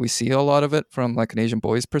don't think we see a lot of it from like an Asian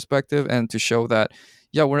boy's perspective, and to show that,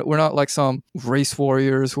 yeah, we're not like some race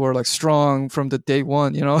warriors who are like strong from the day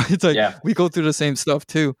one, you know. It's like Yeah. we go through the same stuff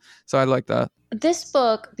too. So I like that. This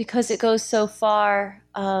book, because it goes so far,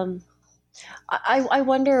 I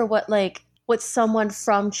wonder what someone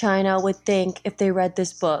from China would think if they read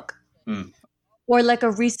this book, Hmm. or like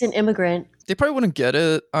a recent immigrant. They probably wouldn't get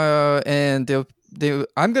it, and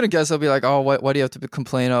I'm gonna guess they'll be like, oh, what do you have to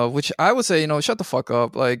complain of? Which I would say, shut the fuck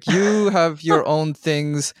up. Like, you have your own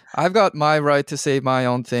things. I've got my right to say my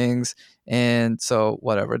own things, and so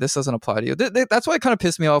whatever. This doesn't apply to you. That's why it kind of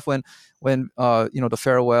pissed me off when the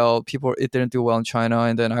farewell people, it didn't do well in China,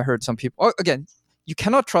 and then I heard some people again. You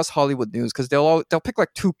cannot trust Hollywood news because they'll pick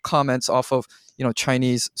like 2 comments off of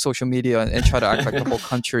Chinese social media and try to act like the whole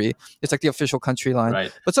country. It's like the official country line.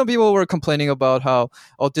 Right. But some people were complaining about how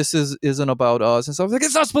this isn't about us and stuff. Like,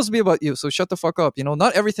 it's not supposed to be about you, so shut the fuck up.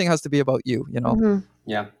 Not everything has to be about you. Mhm.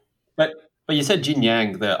 Yeah, but you said Jin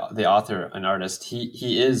Yang, the author and artist,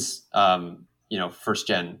 he is first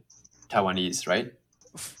gen Taiwanese, right?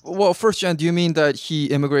 Well, first gen. Do you mean that he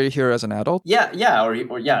immigrated here as an adult? Yeah,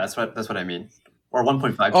 or yeah, that's what I mean. Or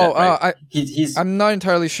 1.5 gen, Oh, right? He's I'm not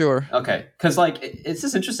entirely sure. okay, because like it's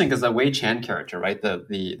just interesting because the Wei Chan character, right,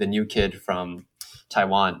 the new kid from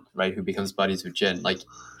Taiwan, right, who becomes buddies with Jin, like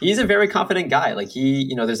he's a very confident guy. Like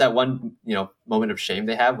he, there's that one moment of shame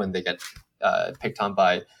they have when they get picked on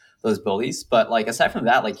by those bullies, but like aside from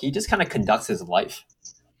that, like he just kind of conducts his life,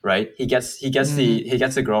 right? He gets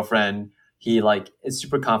the girlfriend. He like is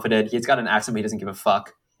super confident. He's got an accent, but he doesn't give a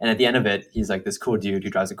fuck. And at the end of it, he's like this cool dude who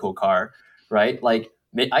drives a cool car. Right, like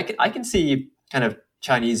I can see kind of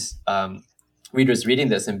Chinese readers reading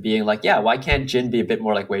this and being like, yeah, why can't Jin be a bit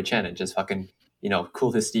more like Wei Chen and just fucking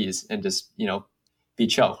cool his steez and just be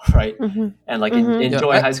chill, right? Mhm. And like Mhm.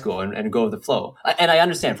 enjoy Yeah, high school and go with the flow. And I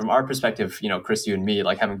understand from our perspective, Chris, you and me,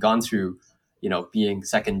 like having gone through being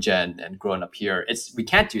second gen and growing up here, we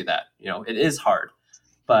can't do that. It is hard,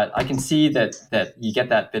 but I can see that you get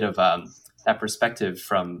that bit of that perspective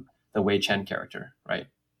from the Wei Chen character, right?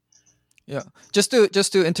 Yeah. Just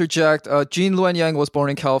to interject, Gene Luen Yang was born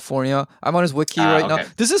in California. I'm on his wiki right now. Okay.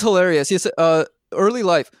 This is hilarious. He said, early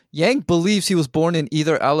life, Yang believes he was born in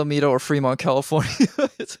either Alameda or Fremont, California.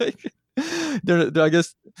 It's like, I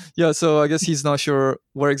guess, yeah. So I guess he's not sure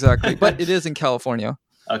where exactly, but it is in California.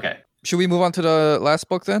 Okay, Should we move on to the last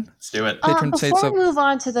book then? let's do it. Patron saints Before of- we move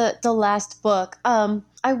on to the last book,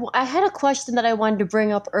 I had a question that I wanted to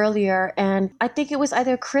bring up earlier, and I think it was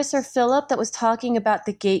either Chris or Philip that was talking about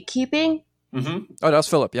the gatekeeping. Mm-hmm. Oh, that's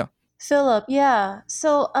Philip. Yeah. Philip, yeah.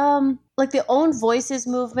 So, like the Own Voices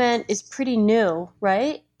movement is pretty new,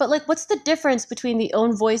 right? But like, what's the difference between the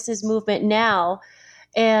Own Voices movement now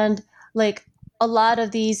and like a lot of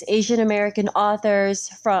these Asian American authors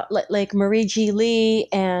from like Marie G. Lee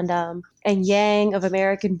and Yang of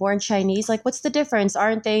American Born Chinese? Like, what's the difference?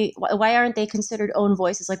 Why aren't they considered Own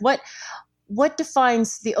Voices? Like, what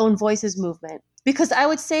defines the Own Voices movement? Because I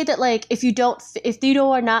would say that like if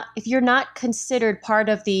you're not considered part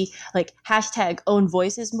of the like hashtag Own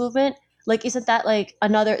Voices movement, like isn't that like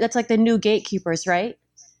that's like the new gatekeepers, right?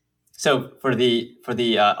 So for the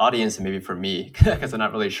audience and maybe for me, because I'm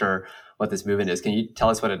not really sure what this movement is, can you tell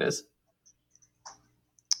us what it is?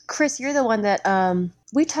 Chris, you're the one that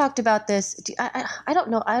we talked about this. I don't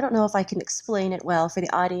know. I don't know if I can explain it well for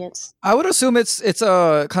the audience. I would assume it's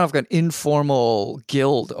a kind of an informal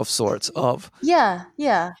guild of sorts of. Yeah.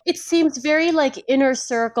 It seems very like inner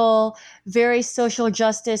circle, very social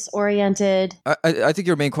justice oriented. I think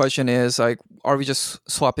your main question is like, are we just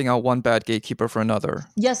swapping out one bad gatekeeper for another?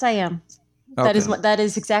 Yes, I am. Okay. That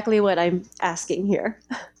is exactly what I'm asking here.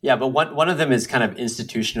 Yeah, but one of them is kind of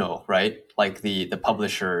institutional, right? Like the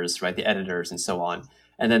publishers, right? The editors and so on.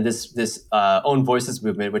 And then this Own Voices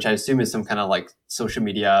movement, which I assume is some kind of like social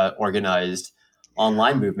media organized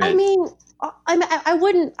online movement. I mean,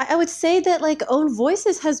 I would say that like Own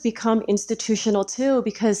Voices has become institutional too,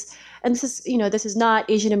 because, and this is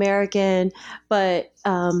not Asian American, but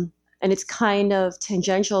and it's kind of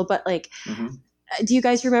tangential, but like, Mhm. do you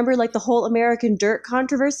guys remember like the whole American Dirt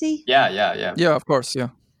controversy? Yeah. Yeah, of course. Yeah.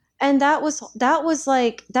 And that was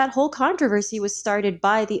like that whole controversy was started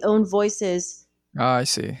by the Own Voices I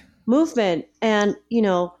see. movement. And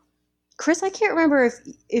Chris, I can't remember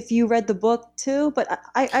if you read the book too, but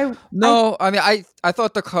No, I mean, I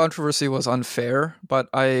thought the controversy was unfair, but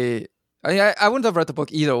I wouldn't have read the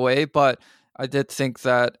book either way, but I did think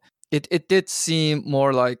that it did seem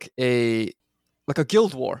more like a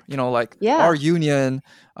guild war, like Yeah. our union,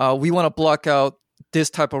 we want to block out this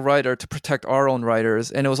type of writer to protect our own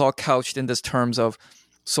writers, and it was all couched in this terms of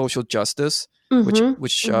social justice,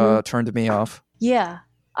 which turned me off. Yeah,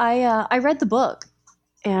 I read the book,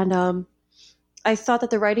 and I thought that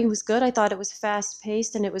the writing was good. I thought it was fast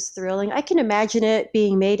paced and it was thrilling. I can imagine it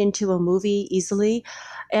being made into a movie easily.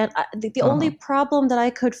 And the only problem that I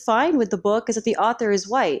could find with the book is that the author is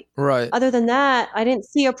white. Right. Other than that, I didn't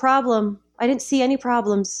see a problem. I didn't see any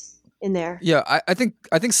problems in there. Yeah, I think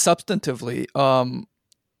substantively,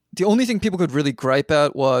 the only thing people could really gripe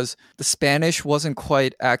at was the Spanish wasn't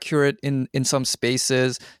quite accurate in some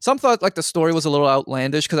spaces. Some thought like the story was a little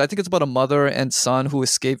outlandish because I think it's about a mother and son who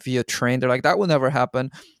escape via train. They're like, that will never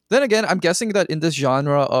happen. Then again, I'm guessing that in this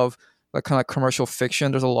genre of like kind of commercial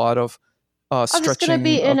fiction, there's a lot of stretching. There's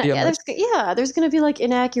going to be like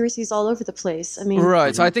inaccuracies all over the place. I mean,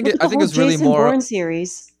 right. So I think it's really Jason more Bourne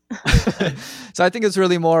series. So I think it's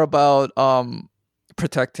really more about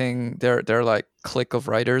protecting their like clique of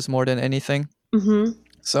writers more than anything.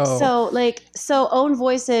 So own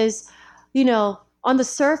voices, on the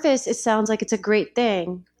surface it sounds like it's a great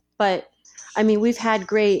thing, but I mean we've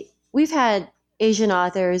had Asian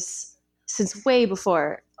authors since way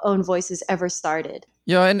before own voices ever started.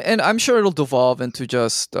 Yeah, and I'm sure it'll devolve into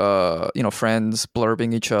just friends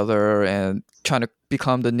blurbing each other and trying to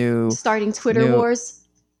become the new starting Twitter wars.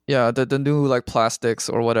 Yeah, the new like plastics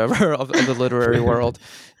or whatever of the literary world.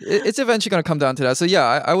 It's eventually going to come down to that. So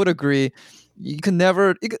yeah, I would agree.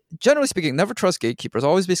 Generally speaking, never trust gatekeepers.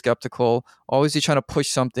 Always be skeptical. Always be trying to push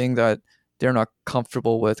something that they're not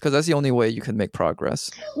comfortable with, because that's the only way you can make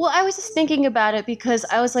progress. Well, I was just thinking about it because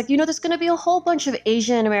I was like, there's going to be a whole bunch of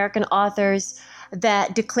Asian American authors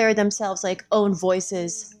that declare themselves like own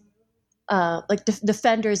voices. Like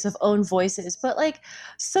defenders of own voices, but like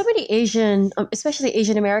so many Asian, especially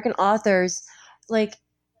Asian American authors, like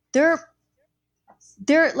they're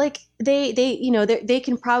like they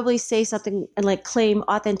can probably say something and like claim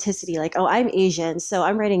authenticity, like, oh, I'm Asian, so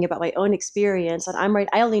I'm writing about my own experience, and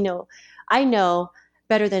I know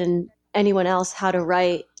better than anyone else how to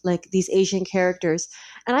write like these Asian characters.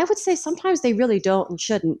 And I would say sometimes they really don't and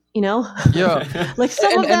shouldn't, Yeah. Like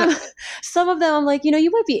some of them I'm like, you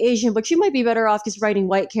might be Asian, but you might be better off just writing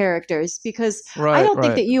white characters, because I don't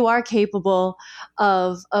think that you are capable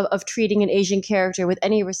of treating an Asian character with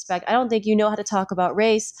any respect. I don't think you know how to talk about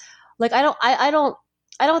race. Like I don't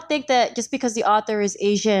think that just because the author is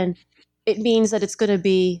Asian, it means that it's going to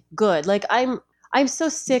be good. Like I'm so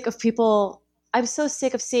sick of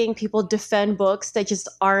seeing people defend books that just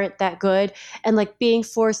aren't that good and like being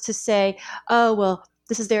forced to say, oh, well,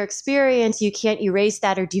 this is their experience. You can't erase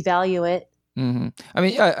that or devalue it. Mm-hmm. I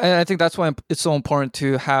mean, I think that's why it's so important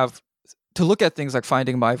to look at things like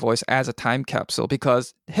Finding My Voice as a time capsule,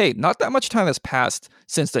 because, hey, not that much time has passed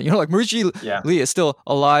since then. Like Maruji Lee is still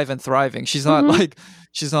alive and thriving. She's not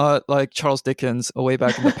like Charles Dickens way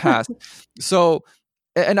back in the past. So,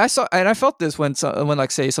 and I felt this when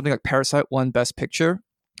like say something like Parasite won Best Picture,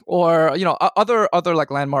 or other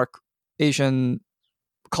like landmark Asian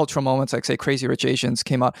cultural moments like say Crazy Rich Asians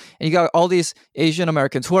came out, and you got all these Asian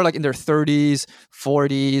Americans who are like in their 30s,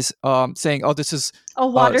 40s, saying, "Oh, this is a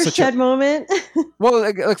watershed moment." Well,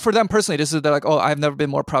 like for them personally, this is, they're like, "Oh, I've never been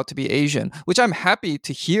more proud to be Asian," which I'm happy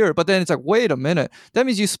to hear. But then it's like, wait a minute, that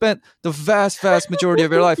means you spent the vast majority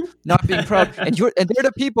of your life not being proud, and they're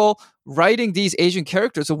the people writing these Asian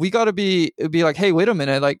characters. So we got to be like, hey, wait a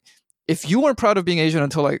minute, like if you weren't proud of being Asian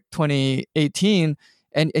until like 2018,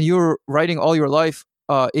 and you're writing all your life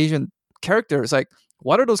Asian characters, like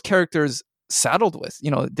what are those characters saddled with?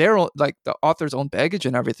 Their own, like the author's own baggage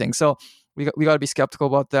and everything. So we got to be skeptical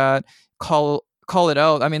about that. Call it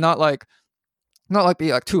out. I mean, not like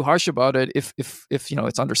be like too harsh about it if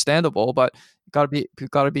it's understandable, but got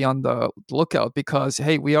to be on the lookout, because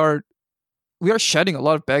hey, we are shedding a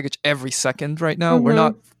lot of baggage every second right now. We're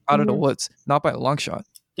not out of the woods, not by a long shot.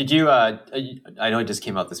 Did you I know it just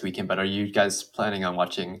came out this weekend, but are you guys planning on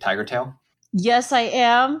watching Tiger Tail? Yes, I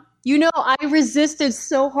am. I resisted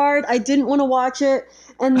so hard. I didn't want to watch it.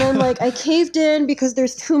 And then like I caved in because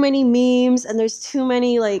there's too many memes and there's too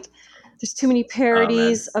many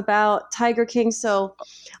parodies about Tiger King. So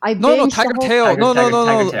I binged Tiger Tail.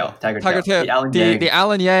 Tiger Tail. The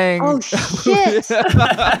Alan Yang. Oh shit.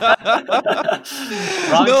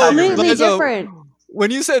 Completely different.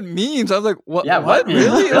 When you said memes, I was like, what? Yeah, what?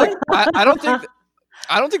 Really? Like, I don't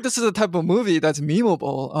think this is a type of movie that's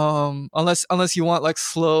memeable, unless you want like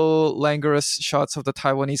slow, languorous shots of the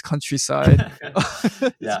Taiwanese countryside.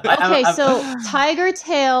 Yeah. Okay, so Tiger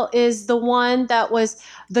Tail is the one that was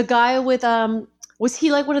the guy with Was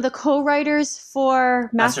he like one of the co-writers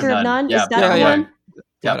for Master of None? Yeah. Is that Yeah, the yeah. one?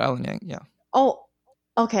 Yeah, Yep. Alan Yang. Yeah. Oh,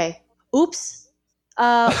 okay. Oops.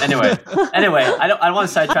 Anyway, I don't want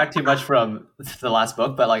to sidetrack too much from the last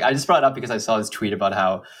book, but like I just brought it up because I saw this tweet about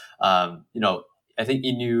how I think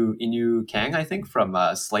Inu Kang, I think from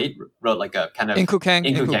Slate, wrote like a kind of Inku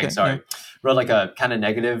Kang. sorry, Yeah. wrote like a kind of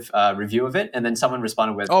negative review of it, and then someone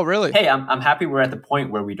responded with, Oh, really? "Hey, I'm happy we're at the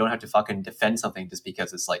point where we don't have to fucking defend something just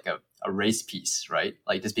because it's like a race piece, right?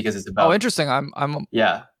 Like just because it's about Oh, interesting.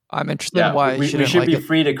 I'm interested in why we she didn't should like be it.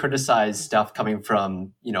 free to criticize stuff coming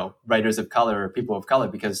from writers of color or people of color,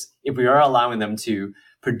 because if we are allowing them to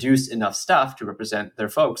produce enough stuff to represent their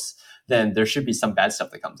folks, then there should be some bad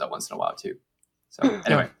stuff that comes out once in a while too. So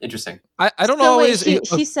anyway, interesting. I don't So wait, always.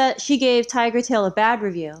 she said she gave Tiger Tail a bad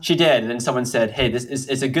review. She did, and then someone said, "Hey, this is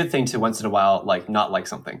it's a good thing to once in a while like not like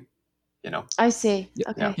something." I see.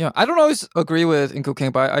 Okay. Yeah, I don't always agree with Inku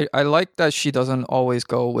Kang, but I like that she doesn't always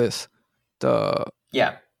go with the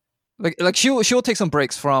Yeah. like she will take some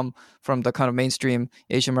breaks from the kind of mainstream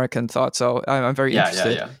Asian American thought. So I'm very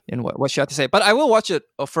interested in what she had to say. But I will watch it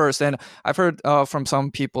first, and I've heard from some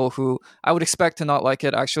people who I would expect to not like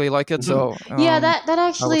it actually like it. So Yeah, that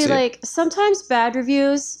actually see it. like sometimes bad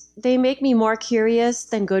reviews they make me more curious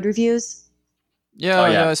than good reviews. Yeah, Oh,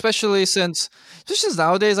 yeah. especially since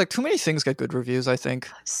nowadays, like too many things get good reviews. I think.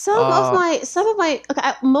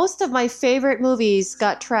 Most of my favorite movies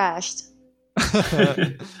got trashed.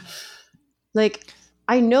 Like,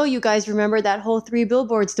 I know you guys remember that whole 3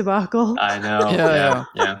 Billboards debacle. I know.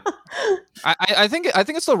 Yeah. I think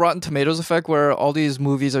it's the Rotten Tomatoes effect, where all these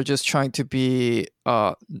movies are just trying to be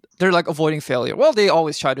they're like avoiding failure. Well, they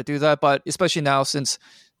always try to do that, but especially now since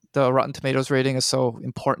the Rotten Tomatoes rating is so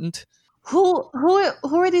important. Who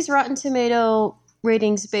are these Rotten Tomato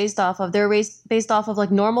ratings based off of? They're based off of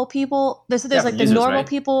like normal people. There's like the users, normal right?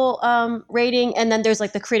 people rating, and then there's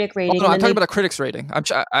like the critic rating. Oh, no, I'm and talking then about the critics rating.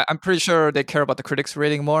 I'm pretty sure they care about the critics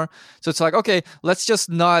rating more. So it's like, okay, let's just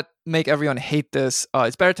not make everyone hate this.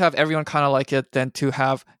 It's better to have everyone kind of like it than to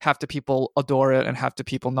have half the people adore it and half the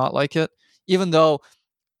people not like it. Even though,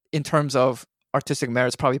 in terms of artistic merit,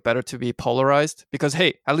 it's probably better to be polarized, because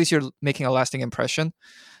hey, at least you're making a lasting impression,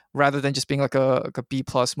 rather than just being like a B+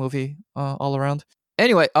 movie all around.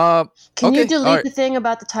 Anyway, Can okay, you delete all right. the thing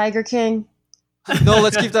about the Tiger King? No,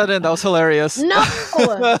 let's keep that in. That was hilarious. No.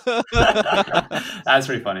 That's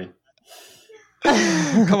pretty funny.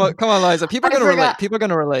 Come on, Liza. People are I gonna relate. forgot. People are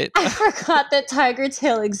gonna relate. I forgot that Tiger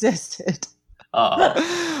Tail existed.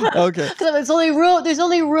 Okay. There's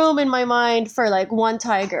only room in my mind for like one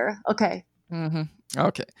tiger. Okay. Mm-hmm.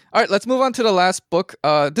 Okay. All right. Let's move on to the last book.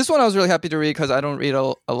 This one I was really happy to read because I don't read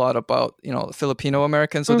a lot about Filipino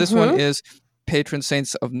Americans. So this one is Patron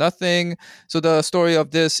Saints of Nothing. So the story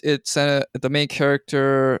of this, it's the main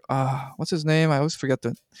character. What's his name? I always forget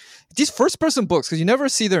these first person books because you never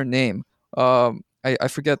see their name. I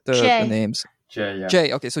forget the names. Jay, yeah.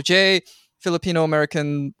 Jay. Okay. So Jay, Filipino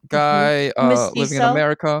American guy living in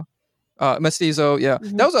America. Mestizo. Yeah.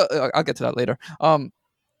 That was I'll get to that later.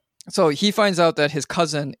 So he finds out that his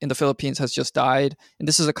cousin in the Philippines has just died. And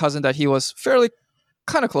this is a cousin that he was fairly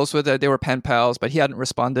kind of close with. They were pen pals, but he hadn't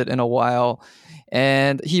responded in a while.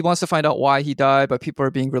 And he wants to find out why he died, but people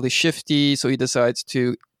are being really shifty. So he decides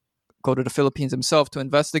to go to the Philippines himself to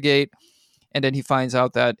investigate. And then he finds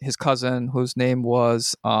out that his cousin, whose name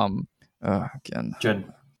was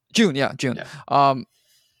June,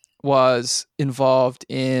 was involved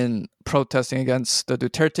in protesting against the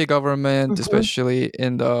Duterte government, especially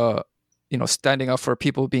in the, standing up for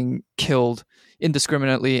people being killed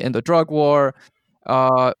indiscriminately in the drug war.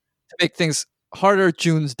 To make things harder,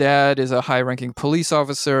 June's dad is a high-ranking police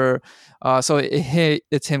officer, so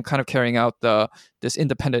it's him kind of carrying out this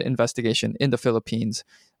independent investigation in the Philippines.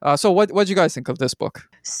 So what did you guys think of this book?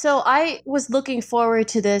 So I was looking forward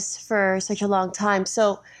to this for such a long time.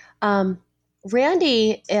 So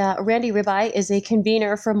Randy Ribay is a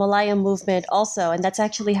convener for Malaya Movement also, and that's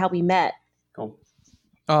actually how we met. Cool.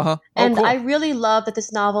 Uh-huh. And cool. I really love that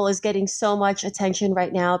this novel is getting so much attention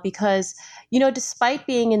right now because, despite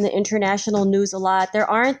being in the international news a lot, there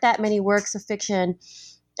aren't that many works of fiction,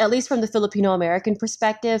 at least from the Filipino-American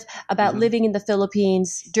perspective, about living in the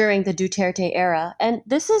Philippines during the Duterte era. And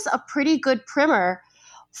this is a pretty good primer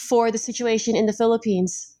for the situation in the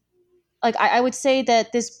Philippines. Like, I would say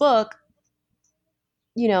that this book,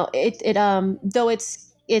 though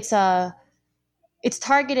it's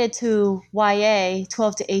targeted to YA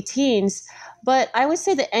 12 to 18s, but I would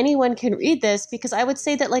say that anyone can read this because I would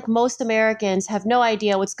say that like most Americans have no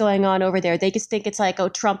idea what's going on over there. They just think it's like,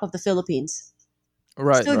 Trump of the Philippines.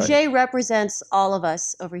 Right. So Jay represents all of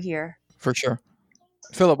us over here. For sure.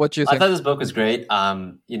 Philip, what do you I think? thought this book was great.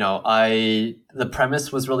 The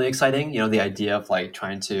premise was really exciting. The idea of like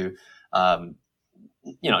trying to,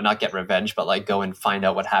 not get revenge, but like go and find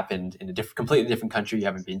out what happened in a completely different country you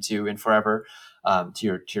haven't been to in forever,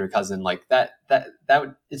 to your cousin. Like that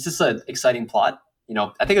it's just an exciting plot.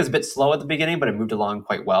 I think it was a bit slow at the beginning, but it moved along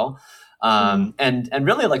quite well. And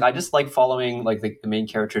really, like, I just like following like the main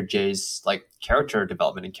character Jay's like character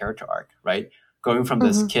development and character arc, right? Going from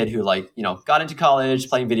this kid who like, got into college,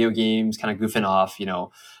 playing video games, kind of goofing off,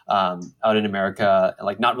 out in America,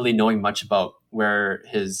 like not really knowing much about where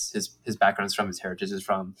his background's from, his heritage is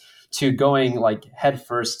from, to going like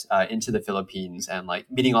headfirst into the Philippines and like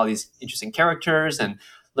meeting all these interesting characters and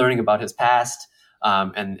learning about his past,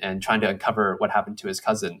 and trying to uncover what happened to his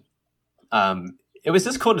cousin. It was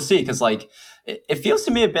just cool to see because like it feels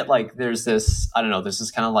to me a bit like there's this kind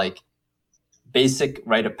of like basic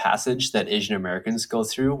rite of passage that Asian Americans go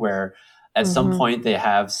through, where at some point they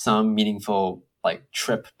have some meaningful like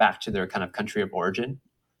trip back to their kind of country of origin,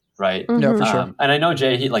 right? Yeah, for sure. And I know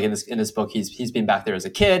Jay, he like in this book, he's been back there as a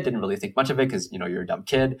kid, didn't really think much of it because you're a dumb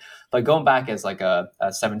kid, but going back as like a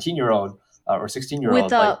 17-year-old or 16-year-old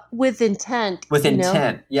with intent,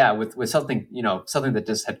 yeah, with something something that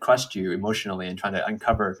just had crushed you emotionally and trying to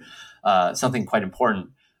uncover something quite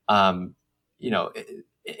important.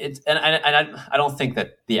 It's and I don't think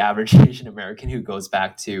that the average Asian American who goes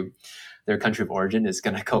back to their country of origin is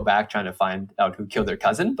going to go back trying to find out who killed their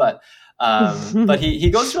cousin, but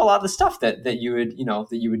he goes through a lot of the stuff that you would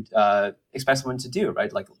expect someone to do,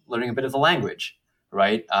 right? Like learning a bit of the language,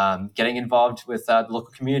 right? Getting involved with the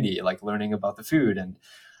local community, like learning about the food, and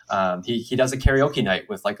he does a karaoke night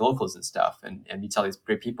with like locals and stuff, and meets all these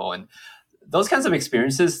great people, and those kinds of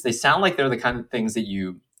experiences. They sound like they're the kind of things that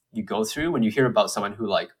you go through when you hear about someone who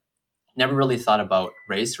like never really thought about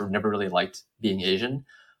race or never really liked being Asian,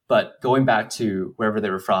 but going back to wherever they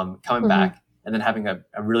were from, coming back, and then having a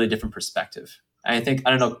really different perspective. And I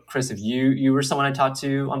don't know, Chris, if you were someone I talked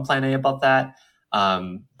to on Plan A about that,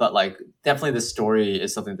 but like definitely this story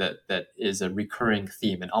is something that is a recurring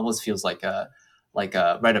theme and almost feels like a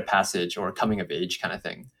rite of passage or coming of age kind of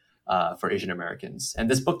thing for Asian Americans. And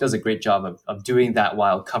this book does a great job of doing that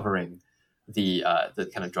while covering the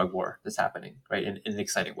kind of drug war that's happening, right, in an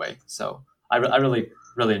exciting way. So I really,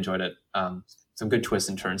 really enjoyed it. Some good twists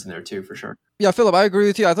and turns in there too, for sure. Yeah, Philip, I agree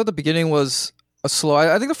with you. I thought the beginning was a slow.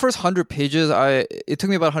 I think the first 100 pages, it took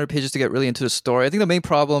me about 100 pages to get really into the story. I think the main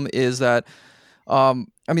problem is that,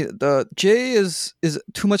 the Jay is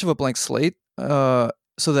too much of a blank slate. So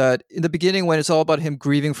that in the beginning, when it's all about him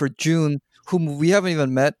grieving for June, whom we haven't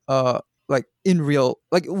even met, like in real,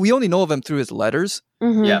 like we only know of him through his letters.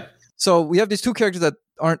 Yeah. So we have these two characters that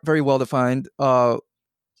aren't very well defined,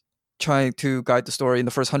 trying to guide the story in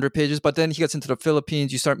the first 100 pages. But then he gets into the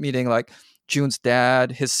Philippines. You start meeting like June's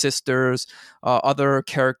dad, his sisters, other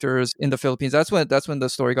characters in the Philippines. That's when the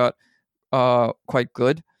story got quite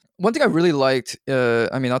good. One thing I really liked,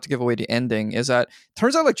 not to give away the ending, is that it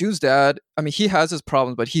turns out like June's dad, he has his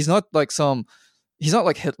problems, but he's not like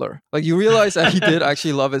Hitler. Like you realize that he did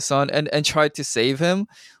actually love his son and tried to save him,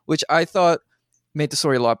 which I thought made the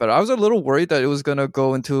story a lot better. I was a little worried that it was gonna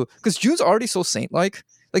go into, because June's already so saint-like.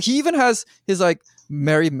 Like he even has his like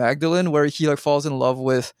Mary Magdalene, where he like falls in love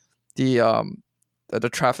with the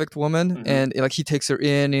trafficked woman, and like he takes her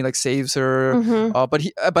in, and he like saves her. But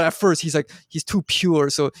at first he's too pure,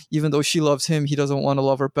 so even though she loves him, he doesn't want to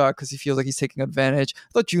love her back because he feels like he's taking advantage. I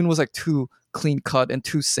thought June was like too clean cut and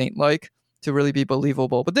too saint-like to really be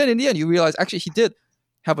believable. But then in the end, you realize actually he did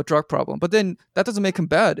have a drug problem, but then that doesn't make him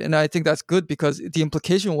bad, and I think that's good, because the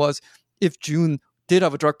implication was if June did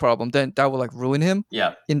have a drug problem, then that would like ruin him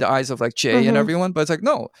in the eyes of like Jay and everyone. But it's like,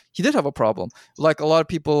 no, he did have a problem, like a lot of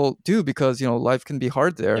people do, because life can be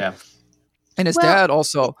hard there. And his dad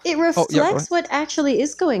also, it reflects what actually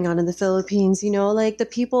is going on in the Philippines. Like the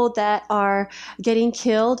people that are getting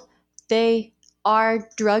killed, they are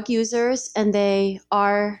drug users and they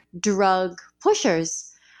are drug pushers.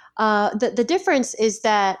 The difference is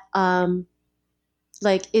that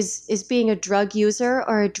is being a drug user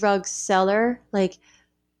or a drug seller, like,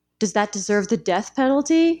 does that deserve the death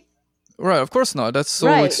penalty? Right, of course not. That's so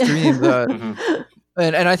extreme that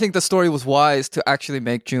and I think the story was wise to actually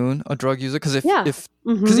make June a drug user, because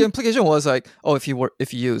because the implication was like, oh, if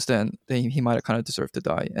he used, then he might have kind of deserved to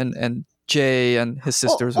die, and Jay and his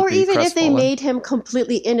sisters would be even if they crestfallen. made him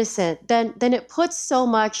completely innocent, then it puts so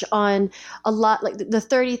much on a lot, like the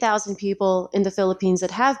 30,000 people in the Philippines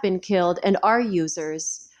that have been killed and are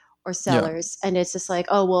users or sellers, and it's just like,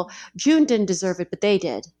 oh well, June didn't deserve it, but they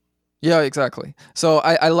did. Yeah, exactly. So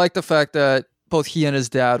I like the fact that both he and his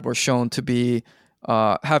dad were shown to be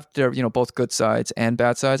have their both good sides and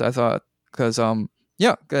bad sides. I thought because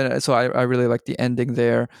yeah, good. So I really like the ending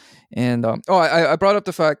there, and I brought up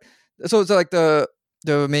the fact. So it's like the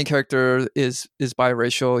main character is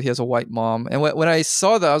biracial. He has a white mom, and when I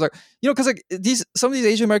saw that, I was like, because like some of these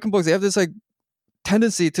Asian American books, they have this like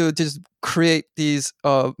tendency to just create these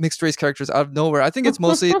mixed race characters out of nowhere. I think it's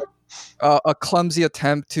mostly a clumsy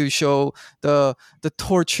attempt to show the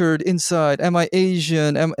tortured inside. Am I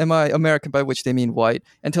Asian? Am I American? By which they mean white,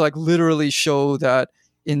 and to like literally show that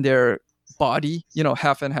in their body,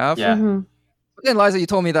 half and half. Yeah. Mhm. Then Liza, you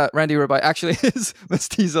told me that Randy Rabai actually is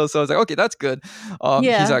mestizo, so I was like, okay, that's good.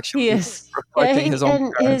 Yeah, He's actually he is. reflecting his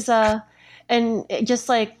own parents. And just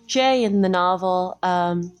like Jay in the novel,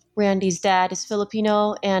 Randy's dad is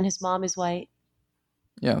Filipino and his mom is white.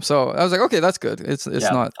 Yeah, so I was like, okay, that's good. It's Yeah.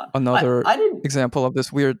 not another I didn't. example of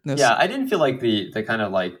this weirdness. Yeah, I didn't feel like the kind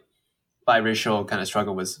of like biracial kind of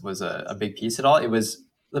struggle was a big piece at all. It was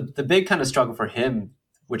the big kind of struggle for him,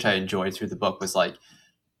 which I enjoyed through the book, was like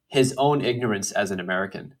his own ignorance as an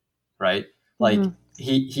American, right? Like Mhm.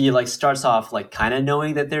 he like starts off like kind of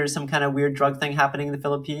knowing that there's some kind of weird drug thing happening in the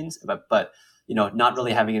Philippines, but not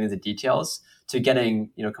really having any of the details, to getting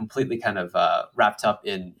completely kind of wrapped up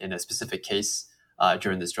in a specific case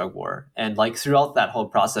during this drug war. And like throughout that whole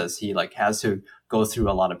process, he like has to go through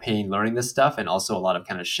a lot of pain learning this stuff, and also a lot of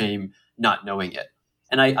kind of shame not knowing it.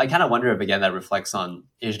 And I kind of wonder if again that reflects on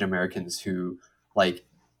Asian Americans who like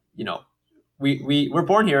we're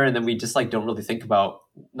born here, and then we just like don't really think about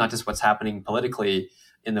not just what's happening politically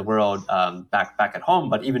in the world back at home,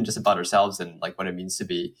 but even just about ourselves and like what it means to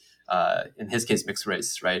be in his case mixed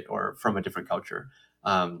race, right, or from a different culture.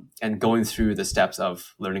 And going through the steps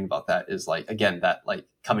of learning about that is like again that like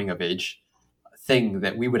coming of age thing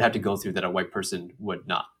that we would have to go through that a white person would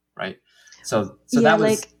not, right? So Yeah, that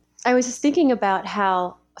was like I was just thinking about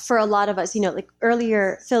how for a lot of us, like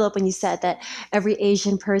earlier, Philip, when you said that every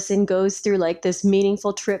Asian person goes through like this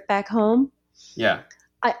meaningful trip back home. yeah.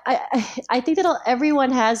 I think that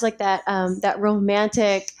everyone has like that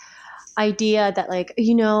romantic idea that like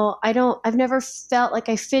I've never felt like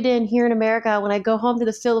I fit in here in America. When I go home to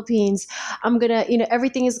the Philippines, I'm gonna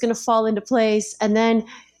everything is gonna fall into place. And then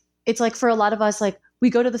it's like for a lot of us, like we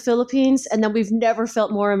go to the Philippines and then we've never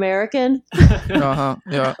felt more American. Yeah.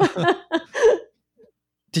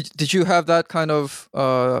 Did you have that kind of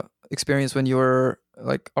experience when you were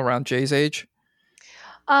like around Jay's age?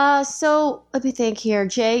 So let me think here.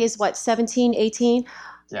 Jay is what, 17, 18?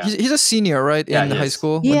 Yeah. He's a senior, right, Yeah, in he high is.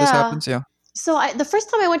 school when this Yeah. happens. Yeah. So the first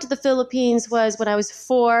time I went to the Philippines was when I was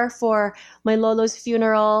 4 for my Lolo's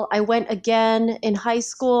funeral. I went again in high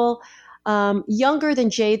school, younger than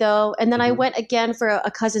Jay though. And then I Mhm. went again for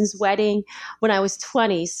a cousin's wedding when I was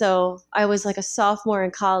 20. So I was like a sophomore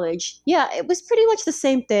in college. Yeah, it was pretty much the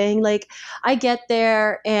same thing. Like I get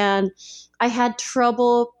there and I had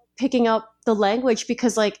trouble picking up the language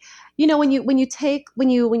because like, when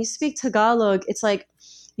you speak Tagalog, it's like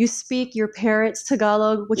you speak your parents'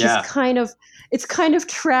 Tagalog, which Yeah. is kind of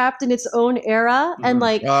trapped in its own era. And Mhm.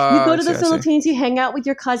 like you Ah, go I to the see, I see. Philippines, you hang out with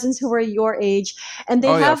your cousins who are your age, and they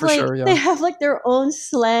Oh, yeah, have for like sure, yeah. they have like their own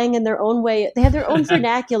slang and their own way. They have their own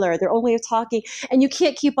vernacular, their own way of talking, and you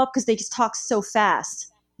can't keep up because they just talk so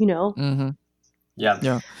fast. Mm-hmm. Yeah.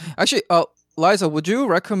 Yeah. Actually, Liza, would you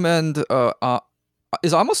recommend?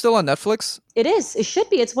 Is Amo still on Netflix? It is. It should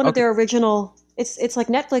be. It's one of Okay. their original. It's like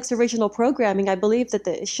Netflix original programming. I believe that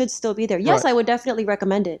it should still be there. Yes, Right. I would definitely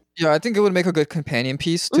recommend it. Yeah, I think it would make a good companion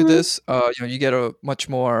piece to Mhm. this. You get a much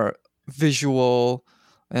more visual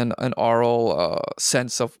and an oral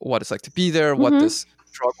sense of what it's like to be there, what Mhm. this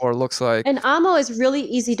drug war looks like. And Amo is really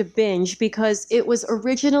easy to binge because it was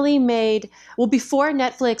originally made, well, before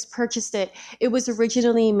Netflix purchased it, it was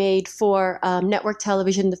originally made for network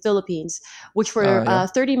television in the Philippines, which were Yeah.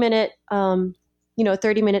 30-minute,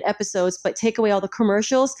 30-minute episodes, but take away all the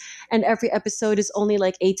commercials, and every episode is only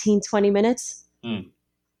like 18, 20 minutes.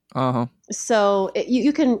 Uh-huh. So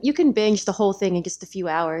you can binge the whole thing in just a few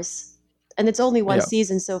hours. And it's only one Yeah.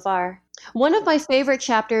 season so far. One of my favorite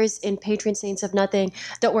chapters in Patron Saints of Nothing,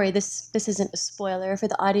 don't worry, this isn't a spoiler for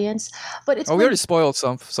the audience, but it's Oh, we when, already spoiled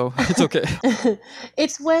some, so it's okay.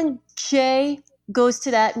 it's when Jay goes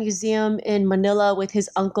to that museum in Manila with his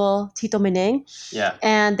uncle, Tito Meneng, Yeah.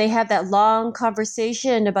 and they have that long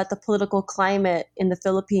conversation about the political climate in the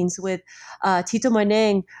Philippines with Tito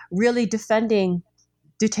Meneng really defending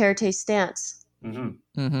Duterte's stance Mm-hmm.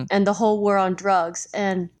 Mm-hmm. and the whole war on drugs.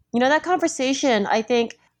 And, that conversation, I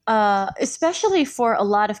think, especially for a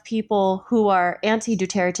lot of people who are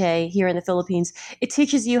anti-Duterte here in the Philippines, it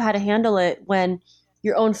teaches you how to handle it when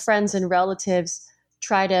your own friends and relatives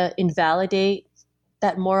try to invalidate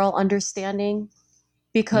that moral understanding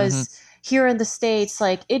because here in the States,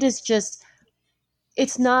 like it is just,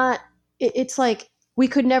 it's not, it's like we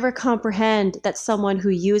could never comprehend that someone who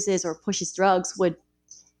uses or pushes drugs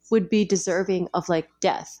would be deserving of like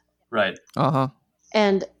death. Right.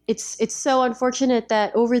 And it's so unfortunate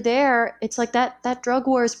that over there, it's like that drug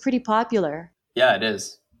war is pretty popular. Yeah, it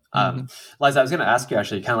is. Liza, I was going to ask you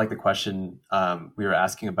actually kind of like the question we were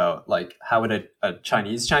asking about, like, how would a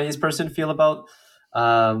Chinese person feel about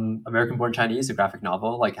American-Born Chinese, a graphic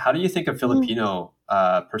novel? Like, how do you think a Filipino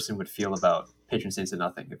person would feel about Patron Saints of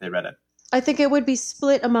Nothing if they read it? I think it would be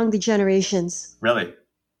split among the generations. Really?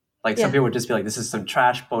 Like some people would just be like, this is some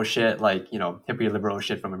trash bullshit, like, you know, hippie liberal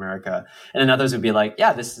shit from America. And then others would be like,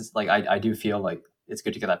 yeah, this is like, I do feel like it's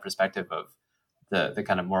good to get that perspective of the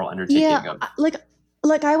kind of moral undertaking of.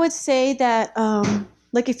 Like I would say that,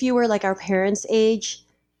 like if you were like our parents' age,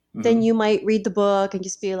 then you might read the book and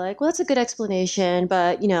just be like, well, that's a good explanation.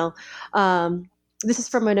 But, you know, this is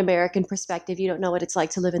from an American perspective. You don't know what it's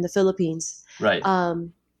like to live in the Philippines. Right.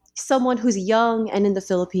 Someone who's young and in the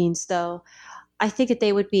Philippines, though, I think that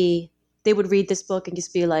they would read this book and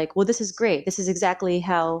just be like, well, this is great. This is exactly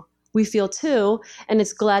how we feel too. And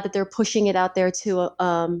it's glad that they're pushing it out there to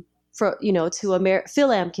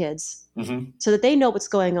Philam kids so that they know what's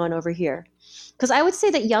going on over here. Because I would say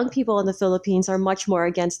that young people in the Philippines are much more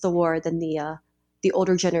against the war than the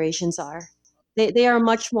older generations are. They are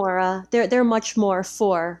much more they're much more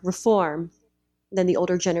for reform than the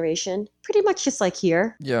older generation. Pretty much just like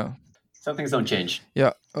here. Yeah. Some things don't change.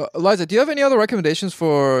 Yeah. Liza, do you have any other recommendations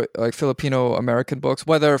for like Filipino American books,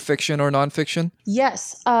 whether fiction or nonfiction?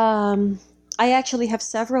 Yes. I actually have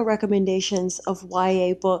several recommendations of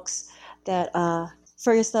YA books that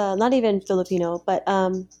first not even Filipino, but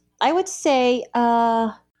I would say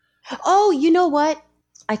you know what?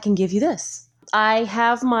 I can give you this. I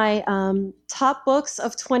have my top books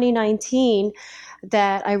of 2019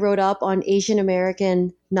 that I wrote up on Asian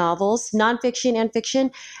American novels, nonfiction and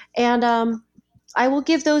fiction. And I'll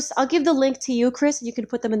give the link to you, Chris, and you can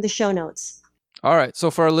put them in the show notes. All right.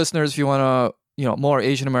 So for our listeners, if you want to, more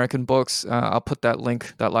Asian American books, I'll put that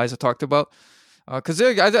link that Liza talked about. Because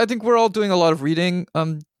I think we're all doing a lot of reading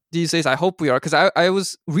these days. I hope we are, because I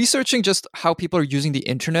was researching just how people are using the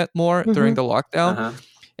internet more during the lockdown.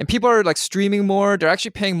 And people are like streaming more. They're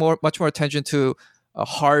actually paying much more attention to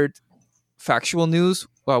hard factual news,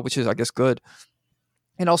 which is, I guess, good.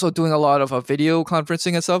 And also doing a lot of video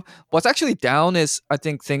conferencing and stuff. What's actually down is, I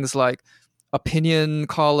think, things like opinion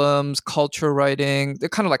columns, culture writing. They're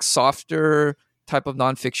kind of like softer type of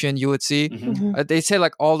nonfiction you would see. They say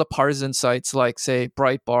like all the partisan sites, like say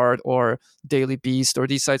Breitbart or Daily Beast, or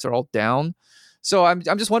these sites are all down. So I'm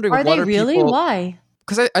just wondering, are they really? Why?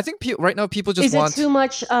 Because I think right now people just want... Is it too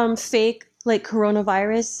much fake, like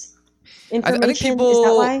coronavirus information? I think people... Is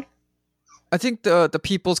that why? I think the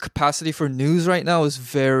people's capacity for news right now is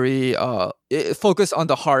very focused on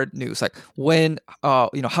the hard news, like when how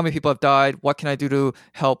many people have died, what can I do to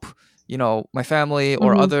help my family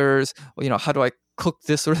or others, how do I cook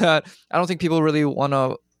this or that. I don't think people really want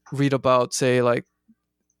to read about, say, like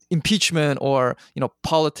impeachment or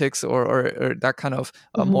politics or that kind of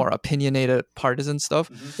more opinionated partisan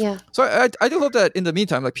stuff. Yeah. So I do hope that in the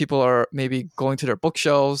meantime, like, people are maybe going to their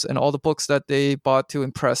bookshelves and all the books that they bought to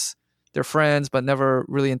impress their friends but never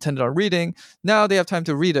really intended on reading, now they have time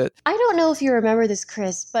to read it. I don't know if you remember this,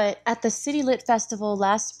 Chris, but at the City Lit Festival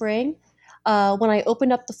last spring, when I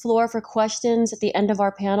opened up the floor for questions at the end of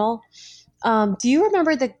our panel, do you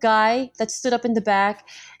remember the guy that stood up in the back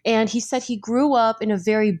and he said he grew up in a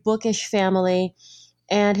very bookish family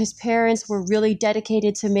and his parents were really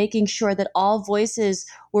dedicated to making sure that all voices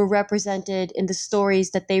were represented in the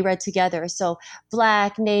stories that they read together. So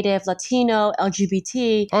Black, Native, Latino,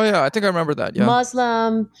 LGBT. Oh, yeah, I think I remember that, yeah.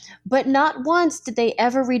 Muslim. But not once did they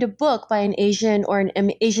ever read a book by an Asian or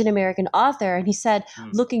an Asian American author. And he said,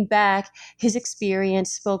 looking back, his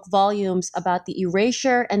experience spoke volumes about the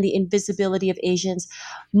erasure and the invisibility of Asians,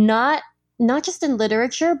 not just in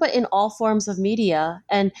literature, but in all forms of media.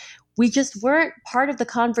 And we just weren't part of the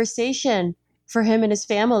conversation for him and his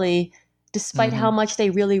family, despite how much they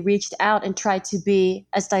really reached out and tried to be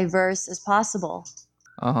as diverse as possible.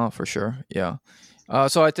 For sure. Yeah.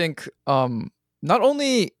 So I think not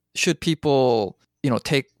only should people,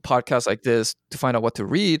 take podcasts like this to find out what to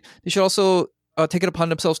read, they should also take it upon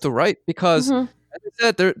themselves to write, because as I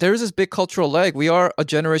said, there is this big cultural lag. We are a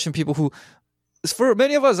generation of people who, for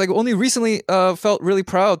many of us, like, only recently felt really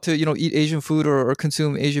proud to eat Asian food or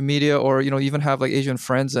consume Asian media, or even have like Asian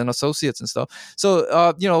friends and associates and stuff.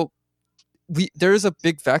 So there is a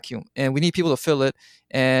big vacuum and we need people to fill it,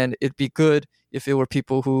 and it'd be good if it were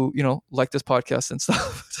people who like this podcast and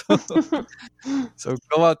stuff. So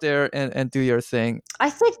go out there and do your thing. I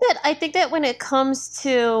think that when it comes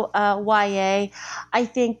to YA, I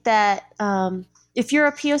think that if you're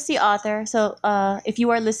a POC author, so if you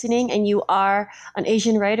are listening and you are an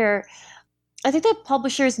Asian writer, I think that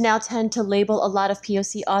publishers now tend to label a lot of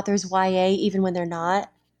POC authors YA even when they're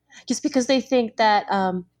not, just because they think that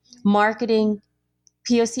marketing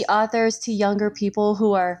POC authors to younger people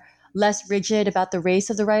who are less rigid about the race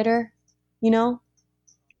of the writer,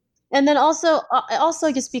 And then also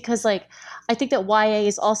just because like I think that YA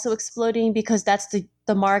is also exploding because that's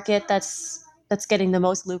the market that's getting the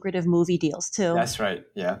most lucrative movie deals too. That's right.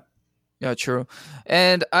 Yeah. Yeah, true.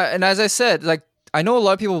 And as I said, like I know a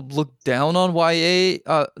lot of people look down on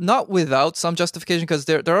YA, not without some justification, because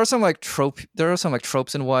there are some like tropes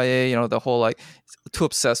in YA. The whole like too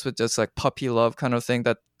obsessed with just like puppy love kind of thing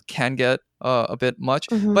that can get a bit much.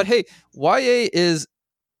 Mhm. But hey, YA is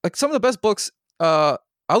like some of the best books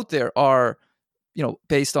out there are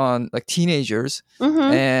based on like teenagers,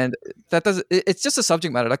 Mhm. and it's just a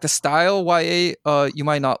subject matter. Like the style YA you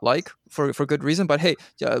might not like for good reason, but hey,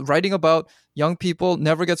 writing about young people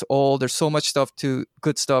never gets old. There's so much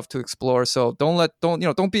good stuff to explore, so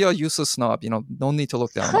don't be a useless snob. No need to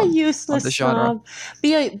look down A on useless the genre.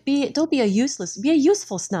 snob. Don't be a useless. Be a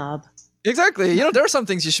useful snob. Exactly. There are some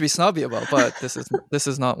things you should be snobby about, but this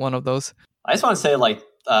is not one of those. I just want to say, like,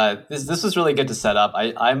 this was really good to set up.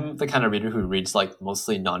 I'm the kind of reader who reads like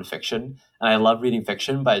mostly nonfiction, and I love reading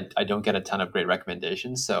fiction, but I don't get a ton of great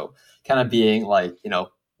recommendations. So kind of being like,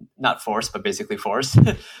 not forced, but basically forced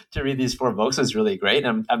to read these 4 books was really great.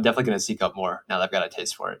 And I'm definitely going to seek out more now that I've got a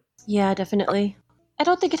taste for it. Yeah, definitely. I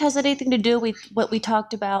don't think it has anything to do with what we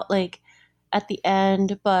talked about like at the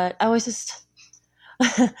end, but I was just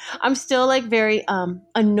I'm still like very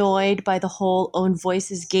annoyed by the whole own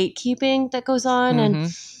voices gatekeeping that goes on. Mhm.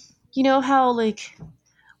 And you know how like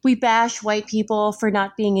we bash white people for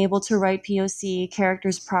not being able to write POC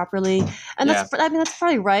characters properly, and that's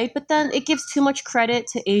probably right, but then it gives too much credit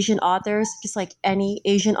to Asian authors, just like any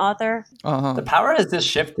Asian author. Uh-huh. The power has just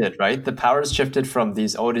shifted, right? The power has shifted from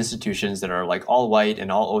these old institutions that are like all white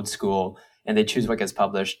and all old school, and they choose what gets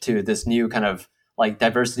published, to this new kind of like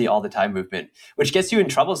diversity all the time movement, which gets you in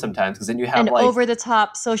trouble sometimes, because then you have And like over the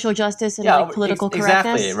top social justice and like political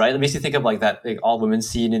correctness. Exactly, right? It makes you think of like that like, all women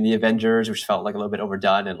scene in the Avengers, which felt like a little bit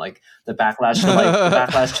overdone, and like the backlash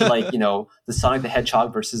to like the Sonic the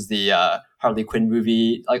Hedgehog versus the Harley Quinn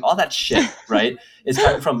movie, like all that shit, right? Is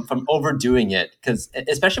coming from overdoing it, because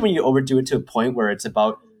especially when you overdo it to a point where it's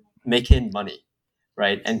about making money,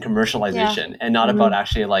 right, and commercialization, and not about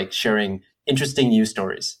actually like sharing interesting news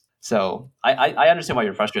stories. So I understand why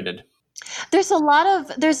you're frustrated. There's a lot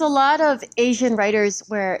of Asian writers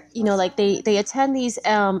where like they attend these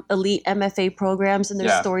elite MFA programs and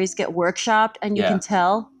their stories get workshopped and you can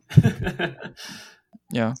tell.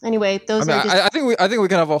 Yeah. Anyway, those are just, I think we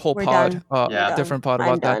can have a whole done. different pod I'm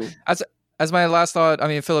about done. that. As my last thought, I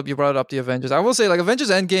mean, Philip, you brought up the Avengers. I will say, like,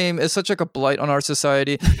 Avengers Endgame is such like a blight on our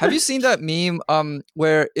society. Have you seen that meme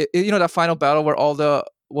where that final battle where all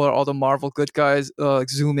the Marvel good guys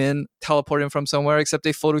zoom in, teleport in from somewhere, except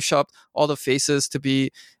they photoshopped all the faces to be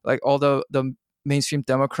like all the mainstream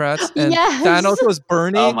Democrats, and Yes. Thanos was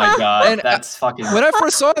Bernie. Oh my god, And that's fucking. When I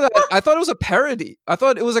first saw that, I thought it was a parody. I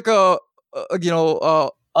thought it was like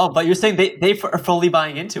Oh, but you're saying they are fully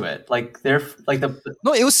buying into it, like they're like the.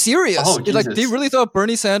 No, it was serious. Oh, Like they Jesus. really thought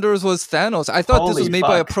Bernie Sanders was Thanos. I thought this was Holy made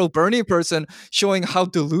by a fuck. pro Bernie person, showing how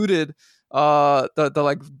deluded the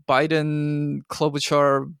like Biden,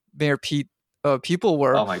 Klobuchar, Mayor Pete people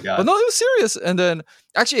were. Oh my god. But no, it was serious. And then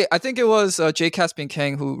actually, I think it was J. Caspian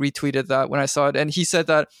Kang who retweeted that when I saw it, and he said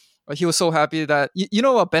that he was so happy that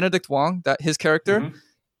Benedict Wong, that his character,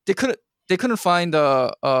 Mhm. they couldn't find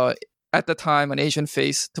at the time an Asian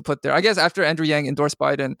face to put there. I guess after Andrew Yang endorsed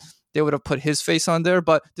Biden, they would have put his face on there,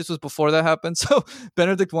 but this was before that happened. So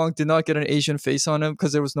Benedict Wong did not get an Asian face on him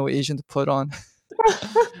because there was no Asian to put on.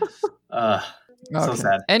 So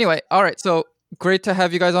sad. Anyway, all right. So great to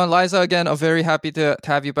have you guys on. Liza, again, I'm very happy to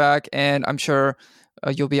have you back, and I'm sure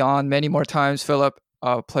you'll be on many more times. Philip,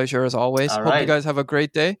 pleasure as always. All Hope you right. guys have a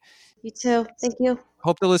great day. You too. Thank you.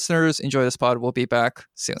 Hope the listeners enjoy this pod. We'll be back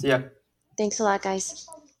soon. See ya. Thanks a lot, guys.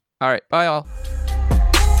 All right. Bye, all.